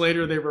months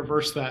later, they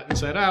reversed that and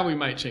said, we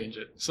might change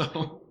it.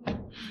 So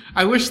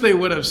I wish they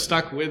would have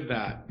stuck with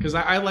that, because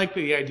I like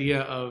the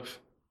idea of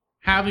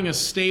having a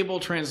stable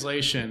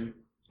translation,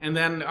 and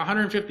then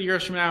 150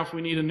 years from now, if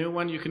we need a new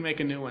one, you can make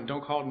a new one.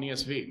 Don't call it an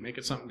ESV. Make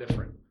it something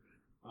different.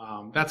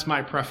 That's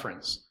my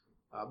preference.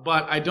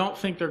 But I don't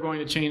think they're going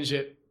to change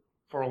it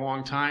for a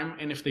long time,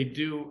 and if they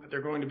do,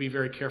 they're going to be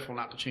very careful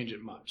not to change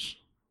it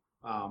much.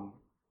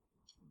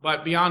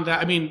 But beyond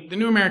that, the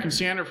New American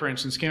Standard, for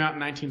instance, came out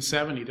in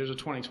 1970. There's a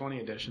 2020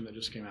 edition that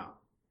just came out.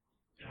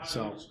 And how do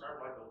So you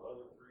describe like the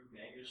other three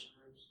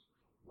manuscripts?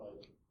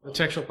 Like the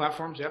textual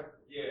platforms, yep.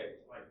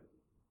 yeah, like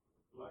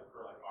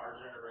for like our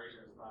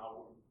generations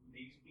now, would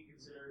these be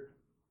considered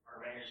our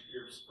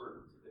manuscripts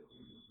for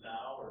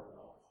now or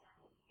no?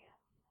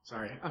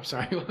 Sorry, I'm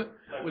sorry.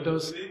 Like With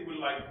those, would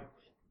like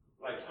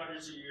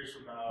hundreds of years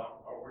from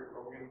now,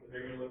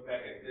 they're gonna look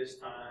back at this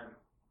time,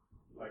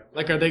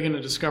 like, are they going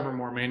to discover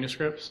more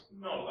manuscripts?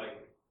 no,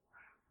 like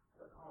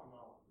I don't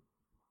know.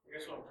 I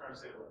guess what I'm trying to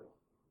say, like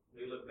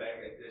they look back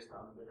at this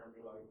time, they're gonna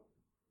be like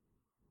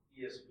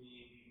ESV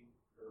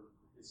or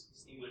this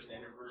English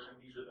Standard Version.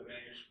 These are the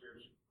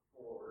manuscripts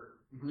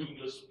for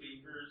English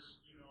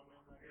speakers. You know what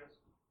I mean? I guess.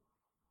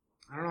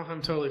 I don't know if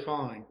I'm totally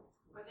following.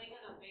 Are they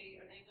gonna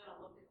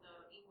look at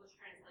the English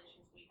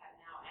translations we have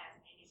now as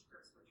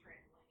manuscripts we're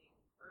translating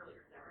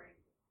earlier? Is that right?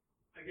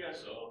 I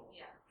guess so.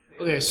 Yeah.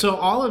 Okay,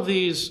 so all of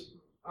these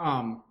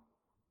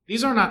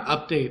are not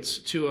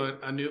updates to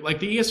a new, like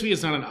the ESV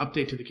is not an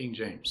update to the King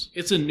James.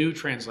 It's a new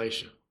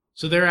translation.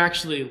 So they're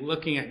actually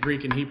looking at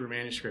Greek and Hebrew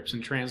manuscripts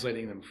and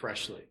translating them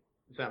freshly,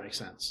 if that makes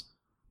sense.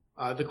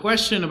 The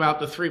question about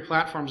the three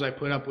platforms I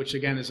put up, which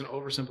again is an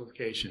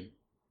oversimplification,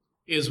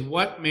 is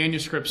what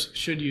manuscripts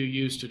should you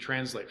use to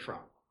translate from?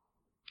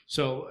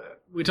 So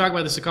we talked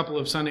about this a couple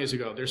of Sundays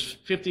ago. There's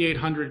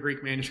 5,800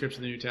 Greek manuscripts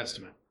in the New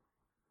Testament,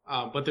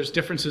 but there's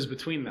differences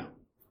between them.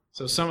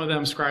 So some of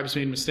them scribes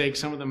made mistakes,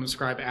 some of them the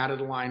scribe added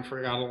a line,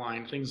 forgot a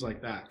line, things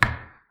like that.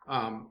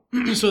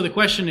 So the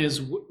question is,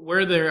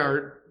 where there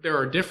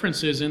are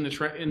differences in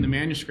the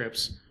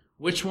manuscripts,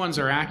 which ones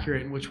are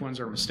accurate and which ones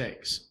are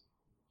mistakes?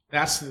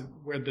 That's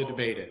where the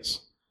debate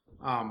is.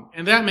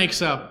 And that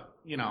makes up,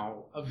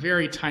 a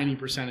very tiny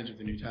percentage of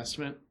the New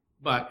Testament,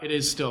 but it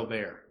is still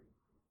there.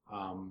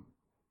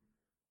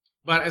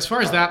 But as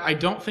far as that, I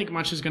don't think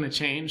much is going to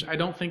change. I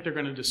don't think they're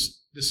going to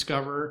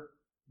discover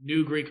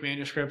new Greek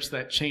manuscripts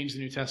that change the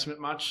New Testament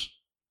much.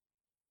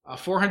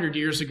 400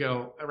 years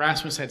ago,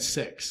 Erasmus had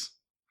six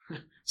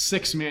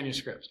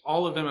manuscripts,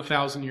 all of them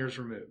 1,000 years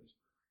removed.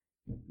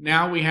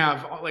 Now we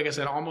have, like I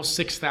said, almost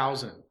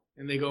 6,000,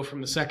 and they go from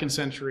the 2nd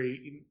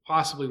century,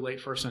 possibly late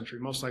 1st century,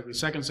 most likely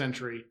 2nd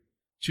century,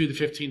 to the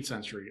 15th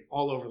century,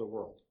 all over the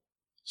world.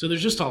 So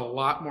there's just a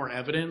lot more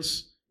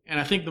evidence,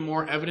 and I think the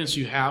more evidence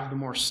you have, the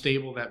more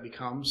stable that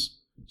becomes.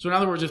 So in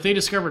other words, if they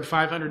discovered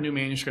 500 new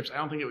manuscripts, I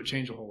don't think it would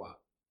change a whole lot.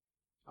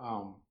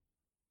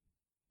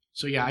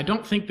 So yeah, I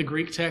don't think the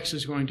Greek text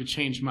is going to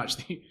change much.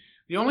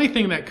 The only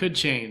thing that could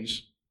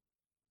change,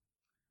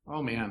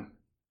 oh man,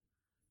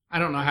 I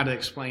don't know how to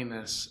explain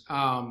this.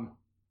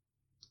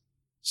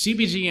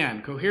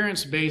 CBGN,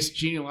 Coherence-Based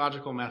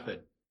Genealogical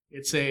Method.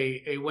 It's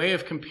a way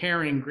of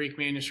comparing Greek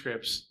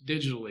manuscripts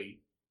digitally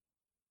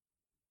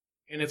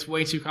and it's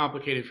way too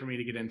complicated for me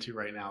to get into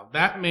right now.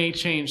 That may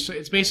change. So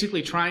it's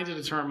basically trying to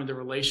determine the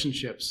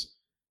relationships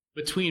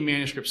between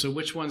manuscripts, so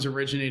which ones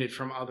originated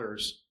from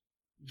others.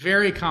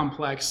 Very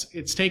complex.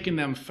 It's taken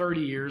them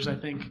 30 years, I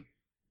think,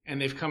 and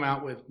they've come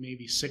out with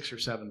maybe 6 or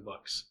 7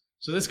 books.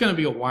 So that's going to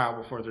be a while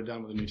before they're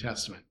done with the New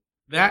Testament.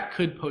 That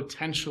could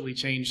potentially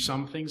change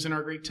some things in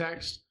our Greek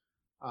text,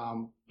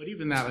 but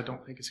even that, I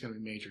don't think it's going to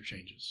be major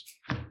changes.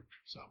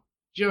 So,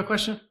 do you have a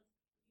question? You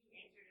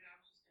answered it. I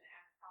was just going to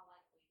ask how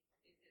likely is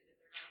it that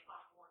they're going to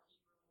find more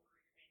Hebrew and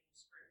Greek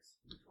manuscripts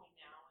between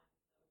now and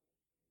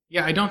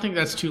Yeah, I don't think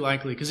that's too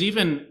likely, because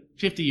even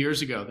 50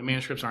 years ago, the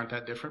manuscripts aren't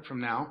that different from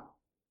now.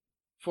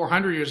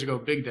 400 years ago,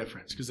 big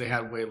difference, because they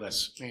had way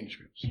less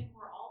manuscripts. And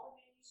were all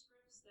the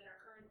manuscripts that are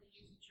currently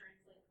used to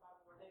translate the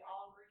Bible, were they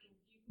all Greek and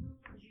Hebrew?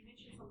 Because you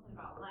mentioned something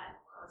about Latin,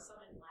 or some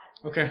in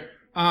Latin.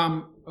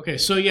 Okay,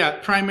 so yeah,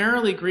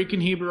 primarily Greek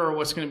and Hebrew are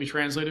what's going to be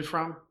translated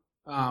from.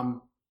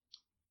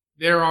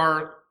 There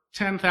are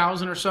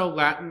 10,000 or so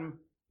Latin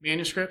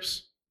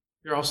manuscripts.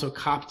 There are also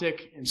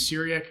Coptic and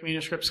Syriac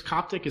manuscripts.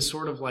 Coptic is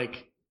sort of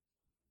like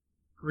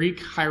Greek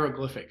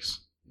hieroglyphics,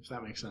 if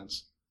that makes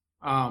sense.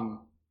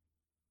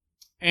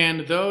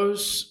 And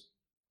those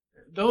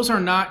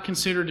are not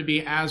considered to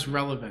be as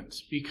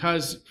relevant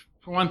because,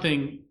 for one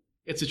thing,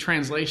 it's a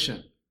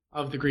translation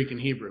of the Greek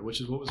and Hebrew, which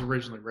is what was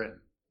originally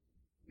written.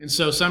 And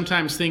so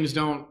sometimes things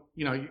don't,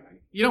 you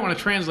don't want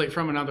to translate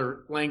from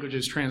another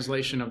language's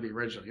translation of the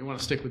original. You want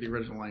to stick with the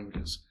original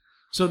languages.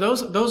 So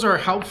those are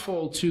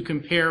helpful to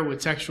compare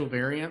with textual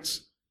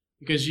variants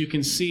because you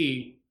can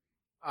see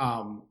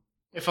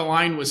if a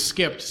line was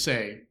skipped,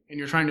 say, and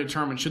you're trying to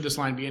determine should this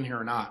line be in here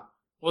or not.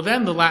 Well,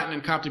 then the Latin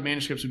and Coptic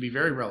manuscripts would be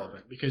very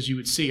relevant because you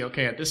would see,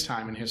 okay, at this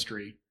time in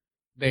history,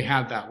 they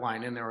had that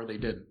line in there or they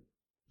didn't.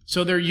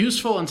 So they're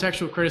useful in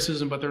textual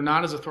criticism, but they're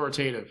not as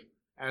authoritative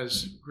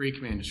as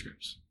Greek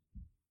manuscripts.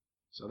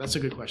 So that's a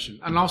good question.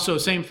 And also,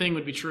 same thing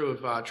would be true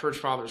of church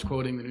fathers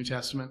quoting the New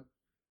Testament.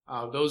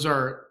 Those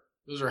are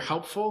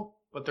helpful,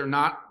 but they're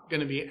not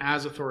going to be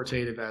as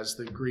authoritative as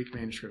the Greek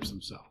manuscripts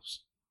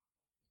themselves.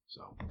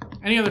 So,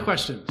 any other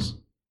questions?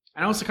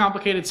 I know it's a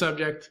complicated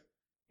subject.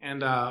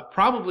 And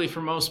probably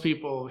for most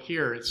people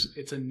here,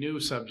 it's a new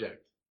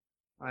subject.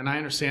 And I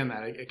understand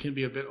that. It can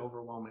be a bit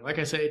overwhelming. Like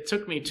I said, it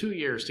took me 2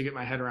 years to get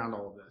my head around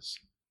all of this.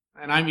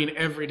 And I mean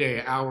every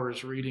day,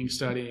 hours reading,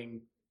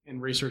 studying,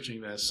 and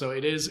researching this. So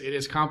it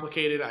is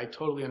complicated. I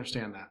totally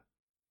understand that.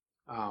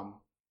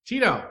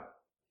 Tito,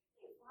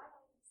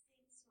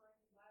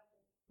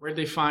 where did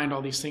they find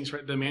all these things?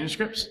 The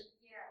manuscripts?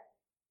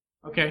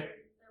 Yeah. Okay.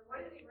 Where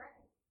did they write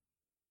it?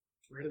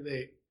 Where did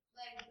they...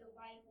 Like the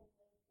Bible,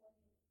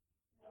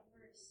 the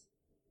verse.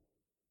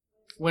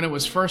 When it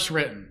was first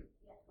written.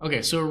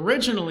 Okay, so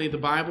originally the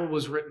Bible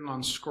was written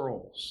on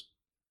scrolls.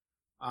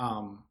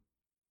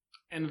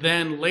 And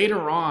then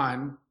later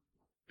on,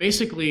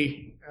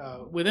 basically,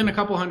 within a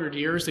couple hundred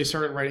years, they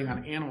started writing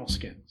on animal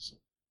skins.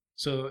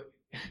 So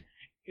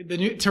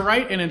to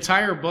write an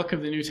entire book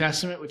of the New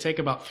Testament would take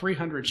about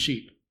 300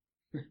 sheep.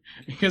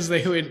 Because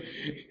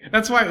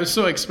that's why it was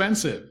so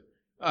expensive.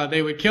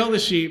 They would kill the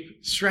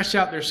sheep, stretch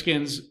out their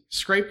skins,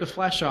 scrape the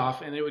flesh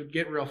off, and it would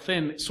get real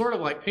thin, sort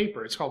of like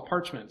paper. It's called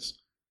parchments.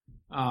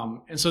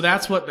 And so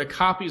that's what the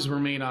copies were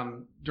made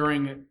on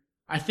during,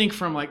 I think,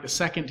 from like the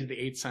 2nd to the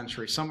 8th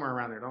century, somewhere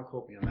around there. Don't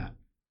quote me on that.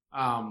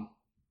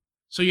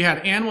 So you had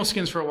animal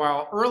skins for a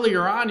while.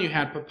 Earlier on, you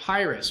had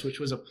papyrus, which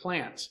was a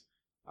plant,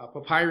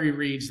 papyri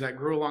reeds that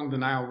grew along the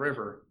Nile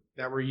River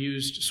that were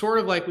used sort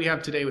of like we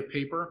have today with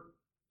paper.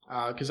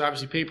 Because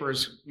obviously paper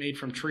is made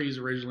from trees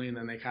originally, and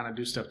then they kind of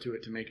do stuff to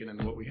it to make it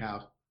into what we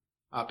have.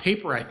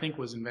 Paper, I think,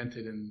 was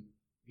invented in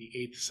the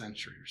 8th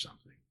century or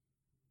something.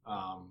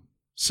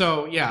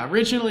 So, yeah,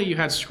 originally you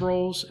had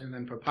scrolls, and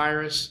then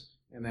papyrus,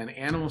 and then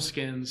animal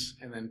skins,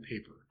 and then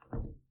paper.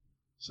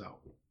 So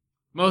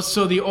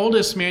the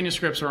oldest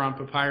manuscripts are on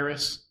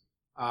papyrus.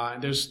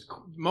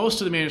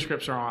 Most of the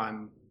manuscripts are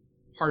on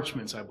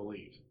parchments, I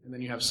believe, and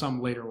then you have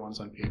some later ones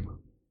on paper.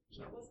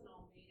 So. It wasn't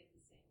all made in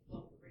the same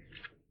book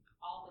originally.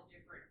 All the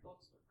different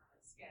books were kind of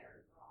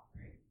scattered across,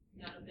 right?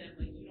 None of them,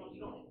 like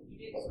you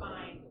didn't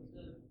find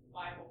the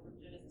Bible from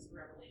Genesis to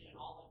Revelation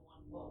all in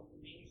one book.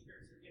 The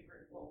manuscripts are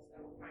different books that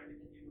were kind of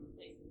in different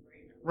places,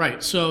 right?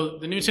 Right. So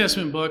the New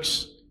Testament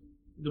books,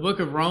 the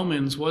book of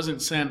Romans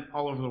wasn't sent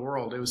all over the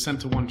world. It was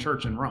sent to one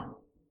church in Rome.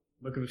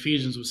 The book of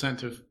Ephesians was sent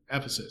to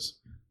Ephesus.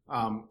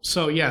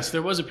 So yes,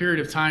 there was a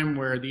period of time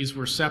where these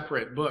were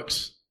separate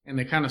books, and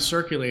they kind of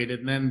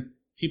circulated, and then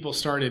people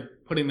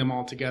started putting them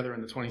all together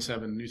in the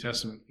 27 New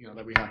Testament,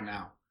 that we have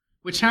now,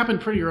 which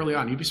happened pretty early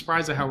on. You'd be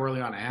surprised at how early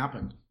on it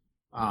happened.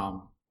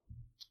 Codex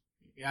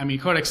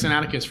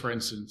Sinaiticus, for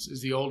instance,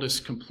 is the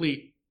oldest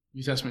complete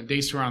New Testament,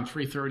 dates to around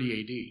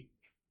 330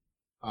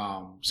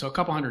 AD. So a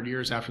couple hundred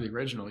years after the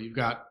original, you've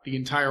got the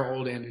entire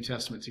Old and New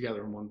Testament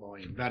together in one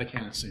volume.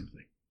 Vaticanus, same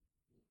thing.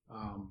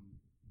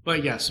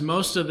 But yes,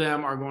 most of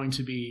them are going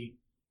to be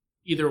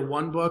either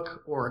one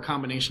book or a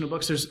combination of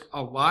books. There's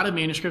a lot of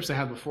manuscripts that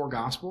have the 4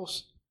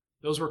 Gospels.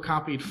 Those were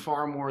copied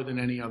far more than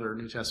any other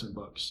New Testament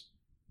books.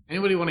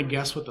 Anybody want to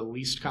guess what the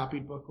least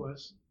copied book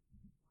was?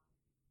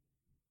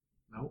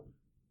 No.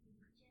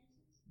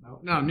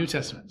 No, New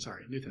Testament.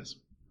 Sorry, New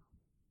Testament.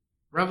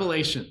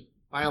 Revelation,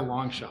 by a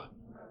long shot.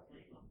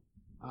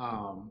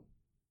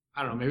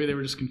 I don't know, maybe they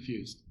were just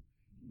confused.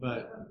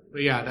 But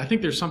yeah, I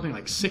think there's something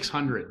like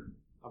 600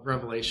 of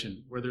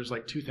Revelation, where there's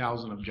like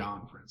 2,000 of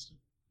John, for instance.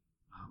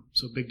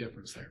 So big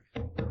difference there.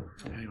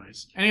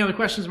 Anyways, any other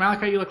questions?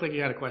 Malachi, you look like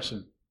you had a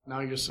question. No,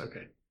 you're just,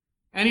 okay.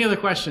 Any other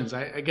questions?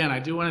 I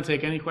do want to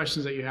take any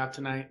questions that you have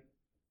tonight,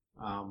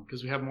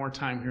 because we have more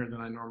time here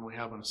than I normally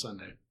have on a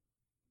Sunday.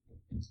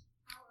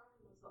 How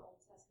early was the Old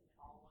Testament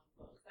all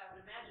one book? I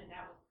would imagine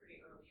that was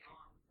pretty early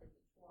on, because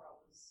the Torah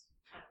was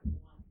kind of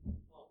one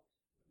book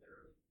in the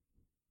early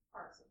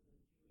parts of the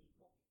Jewish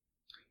book.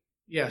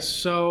 Yes.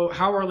 So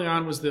how early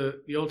on was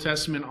the Old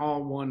Testament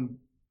all one?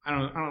 I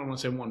don't want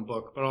to say one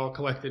book, but all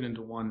collected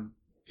into one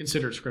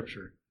considered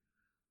scripture.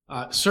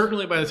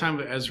 Certainly by the time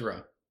of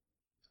Ezra.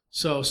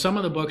 So some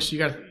of the books you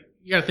got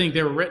to think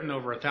they were written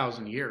over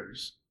 1,000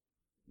 years.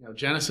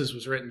 Genesis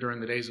was written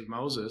during the days of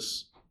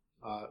Moses,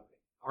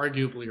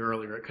 arguably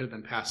earlier. It could have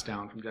been passed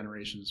down from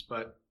generations,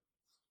 but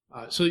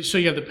so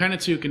you have the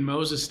Pentateuch in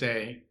Moses'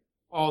 day,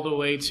 all the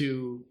way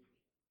to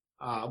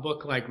a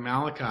book like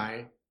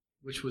Malachi,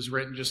 which was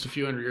written just a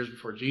few hundred years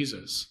before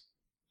Jesus.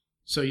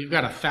 So you've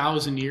got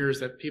 1,000 years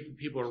that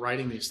people are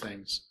writing these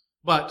things.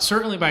 But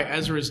certainly by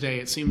Ezra's day,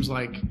 it seems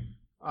like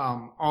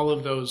all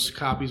of those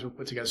copies were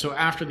put together. So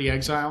after the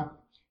exile,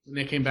 when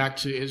they came back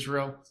to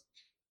Israel,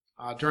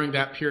 during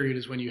that period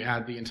is when you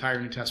had the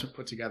entire New Testament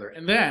put together.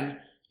 And then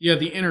you had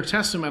the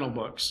intertestamental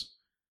books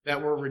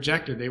that were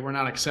rejected. They were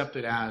not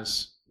accepted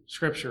as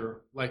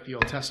scripture like the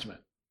Old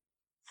Testament.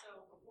 So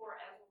before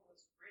Ezra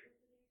was written,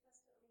 the New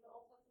Testament, the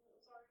Old Testament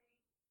was already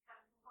kind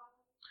of compiled?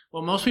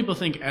 Well, most people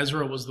think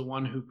Ezra was the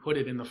one who put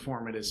it in the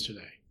form it is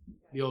today.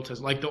 The Old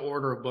Testament, like the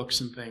order of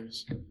books and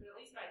things. But at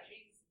least by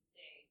Jesus'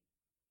 day,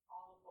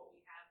 all of what we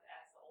have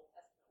as the Old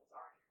Testament was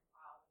already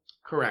compiled.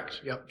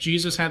 Correct. Yep.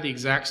 Jesus had the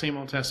exact same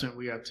Old Testament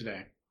we have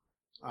today.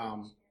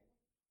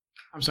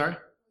 I'm sorry?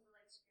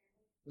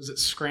 Was it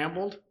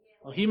scrambled?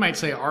 Well, he might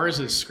say ours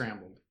is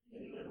scrambled.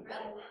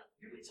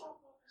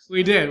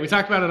 We did. We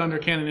talked about it under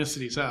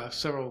canonicity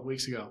several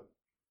weeks ago.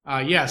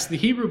 Yes, the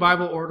Hebrew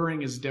Bible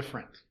ordering is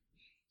different.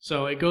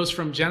 So it goes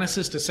from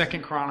Genesis to 2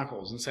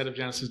 Chronicles instead of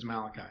Genesis to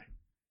Malachi.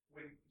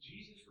 When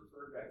Jesus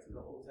referred back to the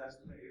Old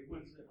Testament, it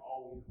wasn't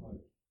always like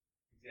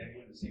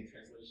exactly in the same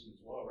translation as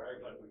well, right?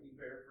 Like when he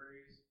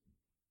paraphrased.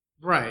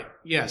 Right.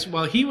 Yes.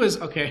 Well, he was,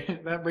 okay,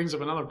 that brings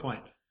up another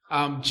point.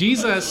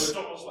 Jesus... So it's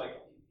almost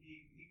like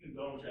he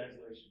condoned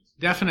translations.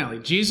 Definitely.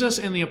 Jesus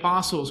and the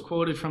apostles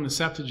quoted from the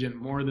Septuagint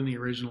more than the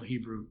original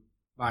Hebrew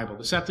Bible.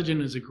 The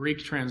Septuagint is a Greek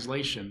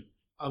translation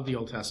of the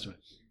Old Testament.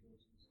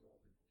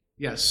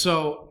 Yes.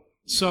 So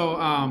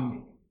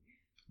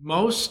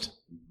most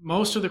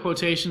of the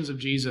quotations of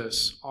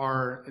Jesus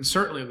are, and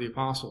certainly of the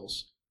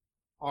apostles,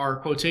 are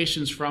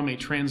quotations from a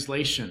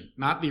translation,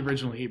 not the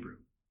original Hebrew.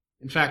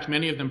 In fact,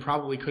 many of them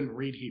probably couldn't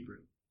read Hebrew.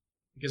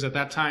 Because at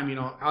that time,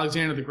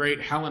 Alexander the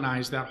Great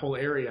Hellenized that whole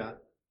area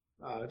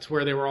to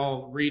where they were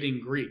all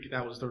reading Greek.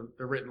 That was the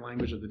written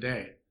language of the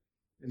day.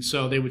 And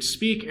so they would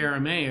speak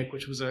Aramaic,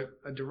 which was a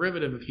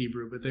derivative of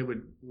Hebrew, but they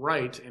would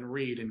write and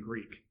read in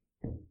Greek.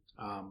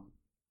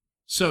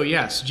 So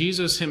yes,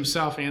 Jesus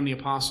himself and the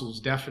apostles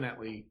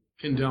definitely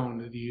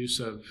condoned the use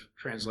of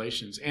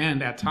translations.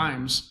 And at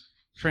times,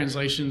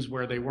 translations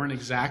where they weren't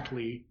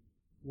exactly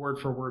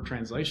word-for-word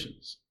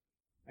translations.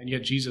 And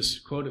yet Jesus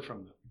quoted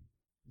from them.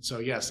 So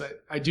yes,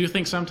 I do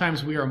think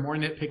sometimes we are more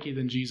nitpicky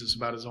than Jesus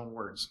about his own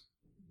words.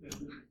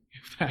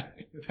 If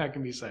that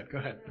can be said. Go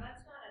ahead. Now,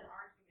 that's not an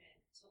argument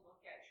to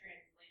look at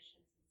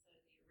translations instead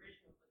of the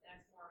original, but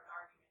that's more of an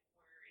argument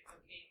where it's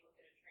okay to look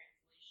at a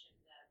translation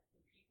that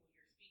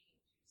the people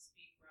you're speaking to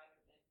speak rather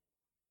than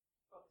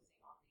focusing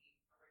on the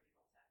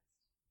original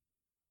text.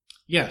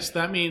 Yes,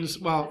 that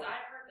means, well... Because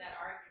I've heard that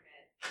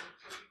argument for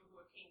people who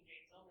are King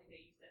James only,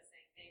 they use that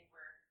same thing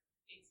where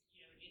it's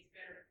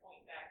better to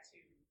point back to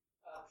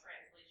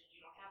translation.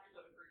 You don't have to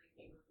go to Greek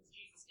and Hebrew because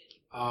Jesus didn't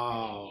even go to Greek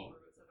and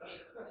Hebrew. It's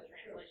okay to look at the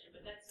translation,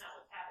 but that's not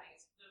what's happening.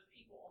 Those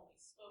people only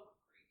spoke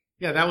Greek.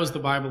 Yeah, that was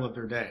the Bible of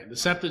their day. The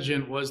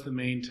Septuagint was the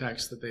main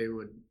text that they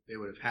would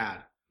have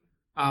had.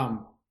 I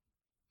don't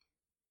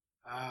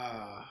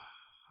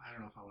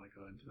know if I want to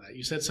go into that.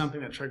 You said something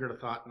that triggered a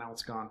thought, now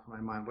it's gone from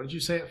my mind. What did you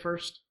say at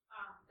first?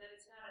 That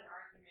it's not an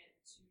argument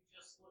to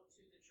just look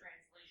to the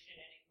translation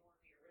and ignore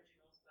the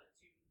originals, but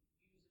to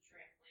use a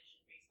translation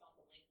based on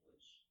the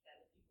language that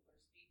the people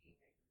are speaking.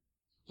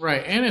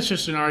 Right, and it's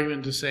just an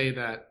argument to say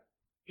that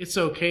it's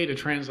okay to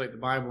translate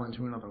the Bible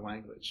into another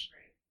language.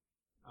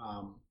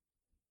 Right.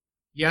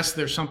 Yes,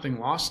 there's something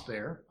lost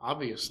there,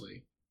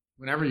 obviously.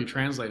 Whenever you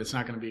translate, it's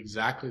not going to be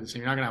exactly the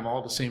same. You're not going to have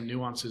all the same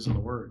nuances in the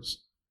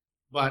words.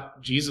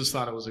 But Jesus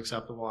thought it was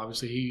acceptable.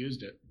 Obviously, he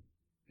used it.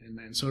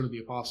 And so did the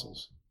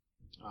apostles.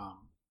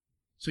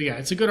 So yeah,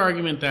 it's a good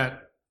argument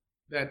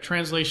that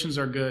translations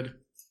are good.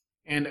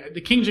 And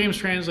the King James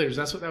translators,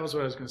 that was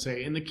what I was going to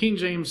say. In the King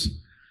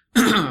James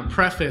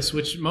preface,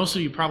 which most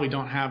of you probably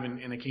don't have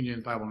in a King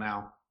James Bible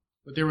now.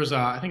 But there was,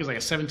 I think it's like a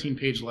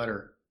 17-page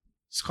letter.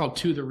 It's called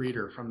To the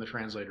Reader from the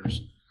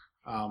translators.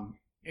 And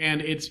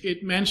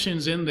it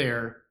mentions in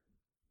there,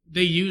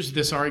 they used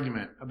this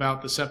argument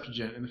about the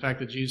Septuagint and the fact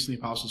that Jesus and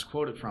the apostles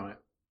quoted from it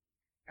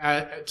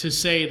to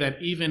say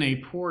that even a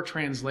poor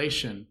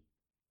translation,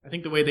 I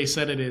think the way they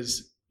said it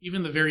is,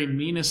 even the very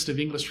meanest of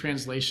English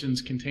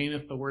translations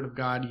containeth the word of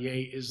God,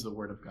 yea, is the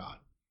word of God.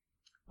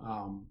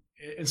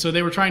 And so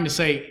they were trying to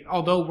say,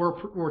 although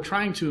we're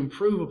trying to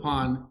improve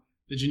upon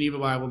the Geneva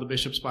Bible, the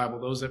Bishop's Bible,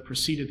 those that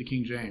preceded the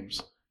King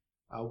James,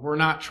 we're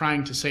not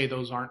trying to say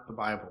those aren't the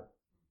Bible,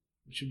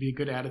 which would be a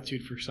good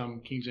attitude for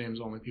some King James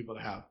only people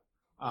to have.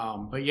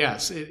 But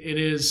yes, it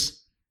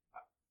is.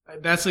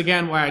 That's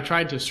again why I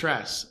tried to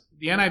stress.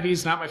 The NIV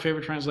is not my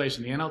favorite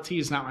translation. The NLT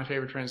is not my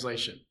favorite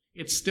translation.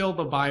 It's still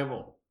the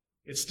Bible.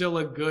 It's still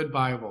a good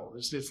Bible.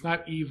 It's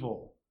not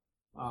evil.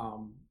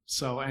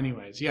 So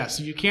anyways, yes,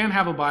 you can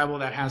have a Bible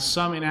that has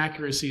some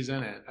inaccuracies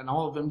in it, and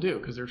all of them do,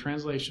 because they're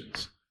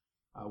translations,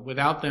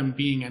 without them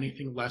being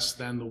anything less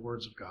than the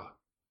words of God.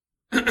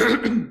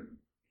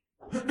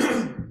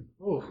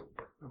 Oh,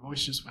 my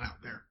voice just went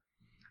out there.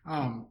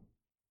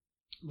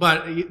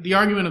 But the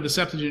argument of the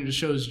Septuagint just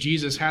shows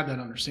Jesus had that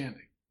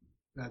understanding,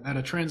 that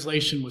a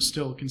translation was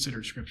still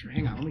considered Scripture.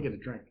 Hang on, let me get a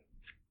drink.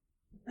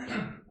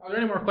 Are there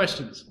any more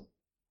questions?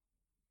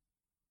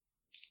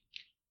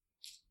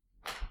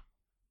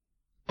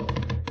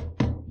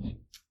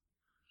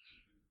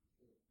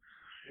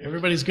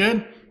 Everybody's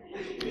good?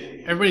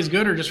 Everybody's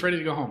good or just ready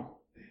to go home?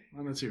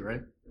 Well, let's see,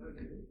 right?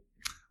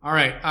 All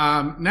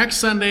right. Next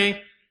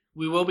Sunday,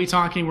 we will be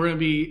talking. We're going to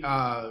be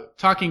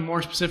talking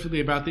more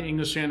specifically about the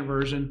English Standard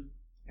Version.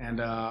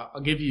 And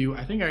I'll give you,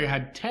 I think I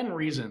had 10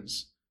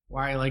 reasons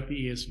why I like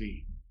the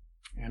ESV.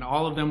 And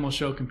all of them will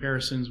show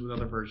comparisons with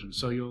other versions.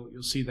 So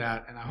you'll see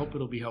that, and I hope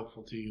it'll be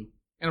helpful to you.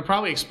 And I'll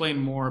probably explain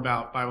more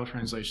about Bible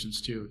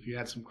translations, too, if you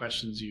had some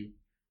questions you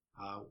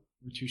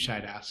were too shy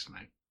to ask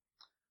tonight.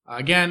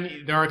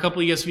 Again, there are a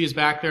couple ESVs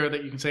back there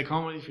that you can take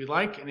home with you if you'd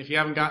like. And if you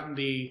haven't gotten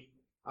the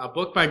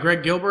book by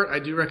Greg Gilbert, I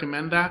do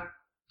recommend that.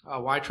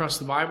 Why Trust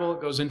the Bible?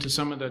 It goes into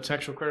some of the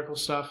textual critical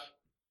stuff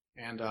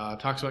and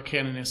talks about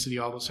canonicity,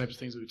 all those types of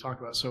things that we've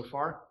talked about so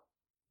far.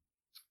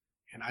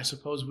 And I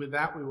suppose with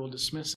that, we will dismiss.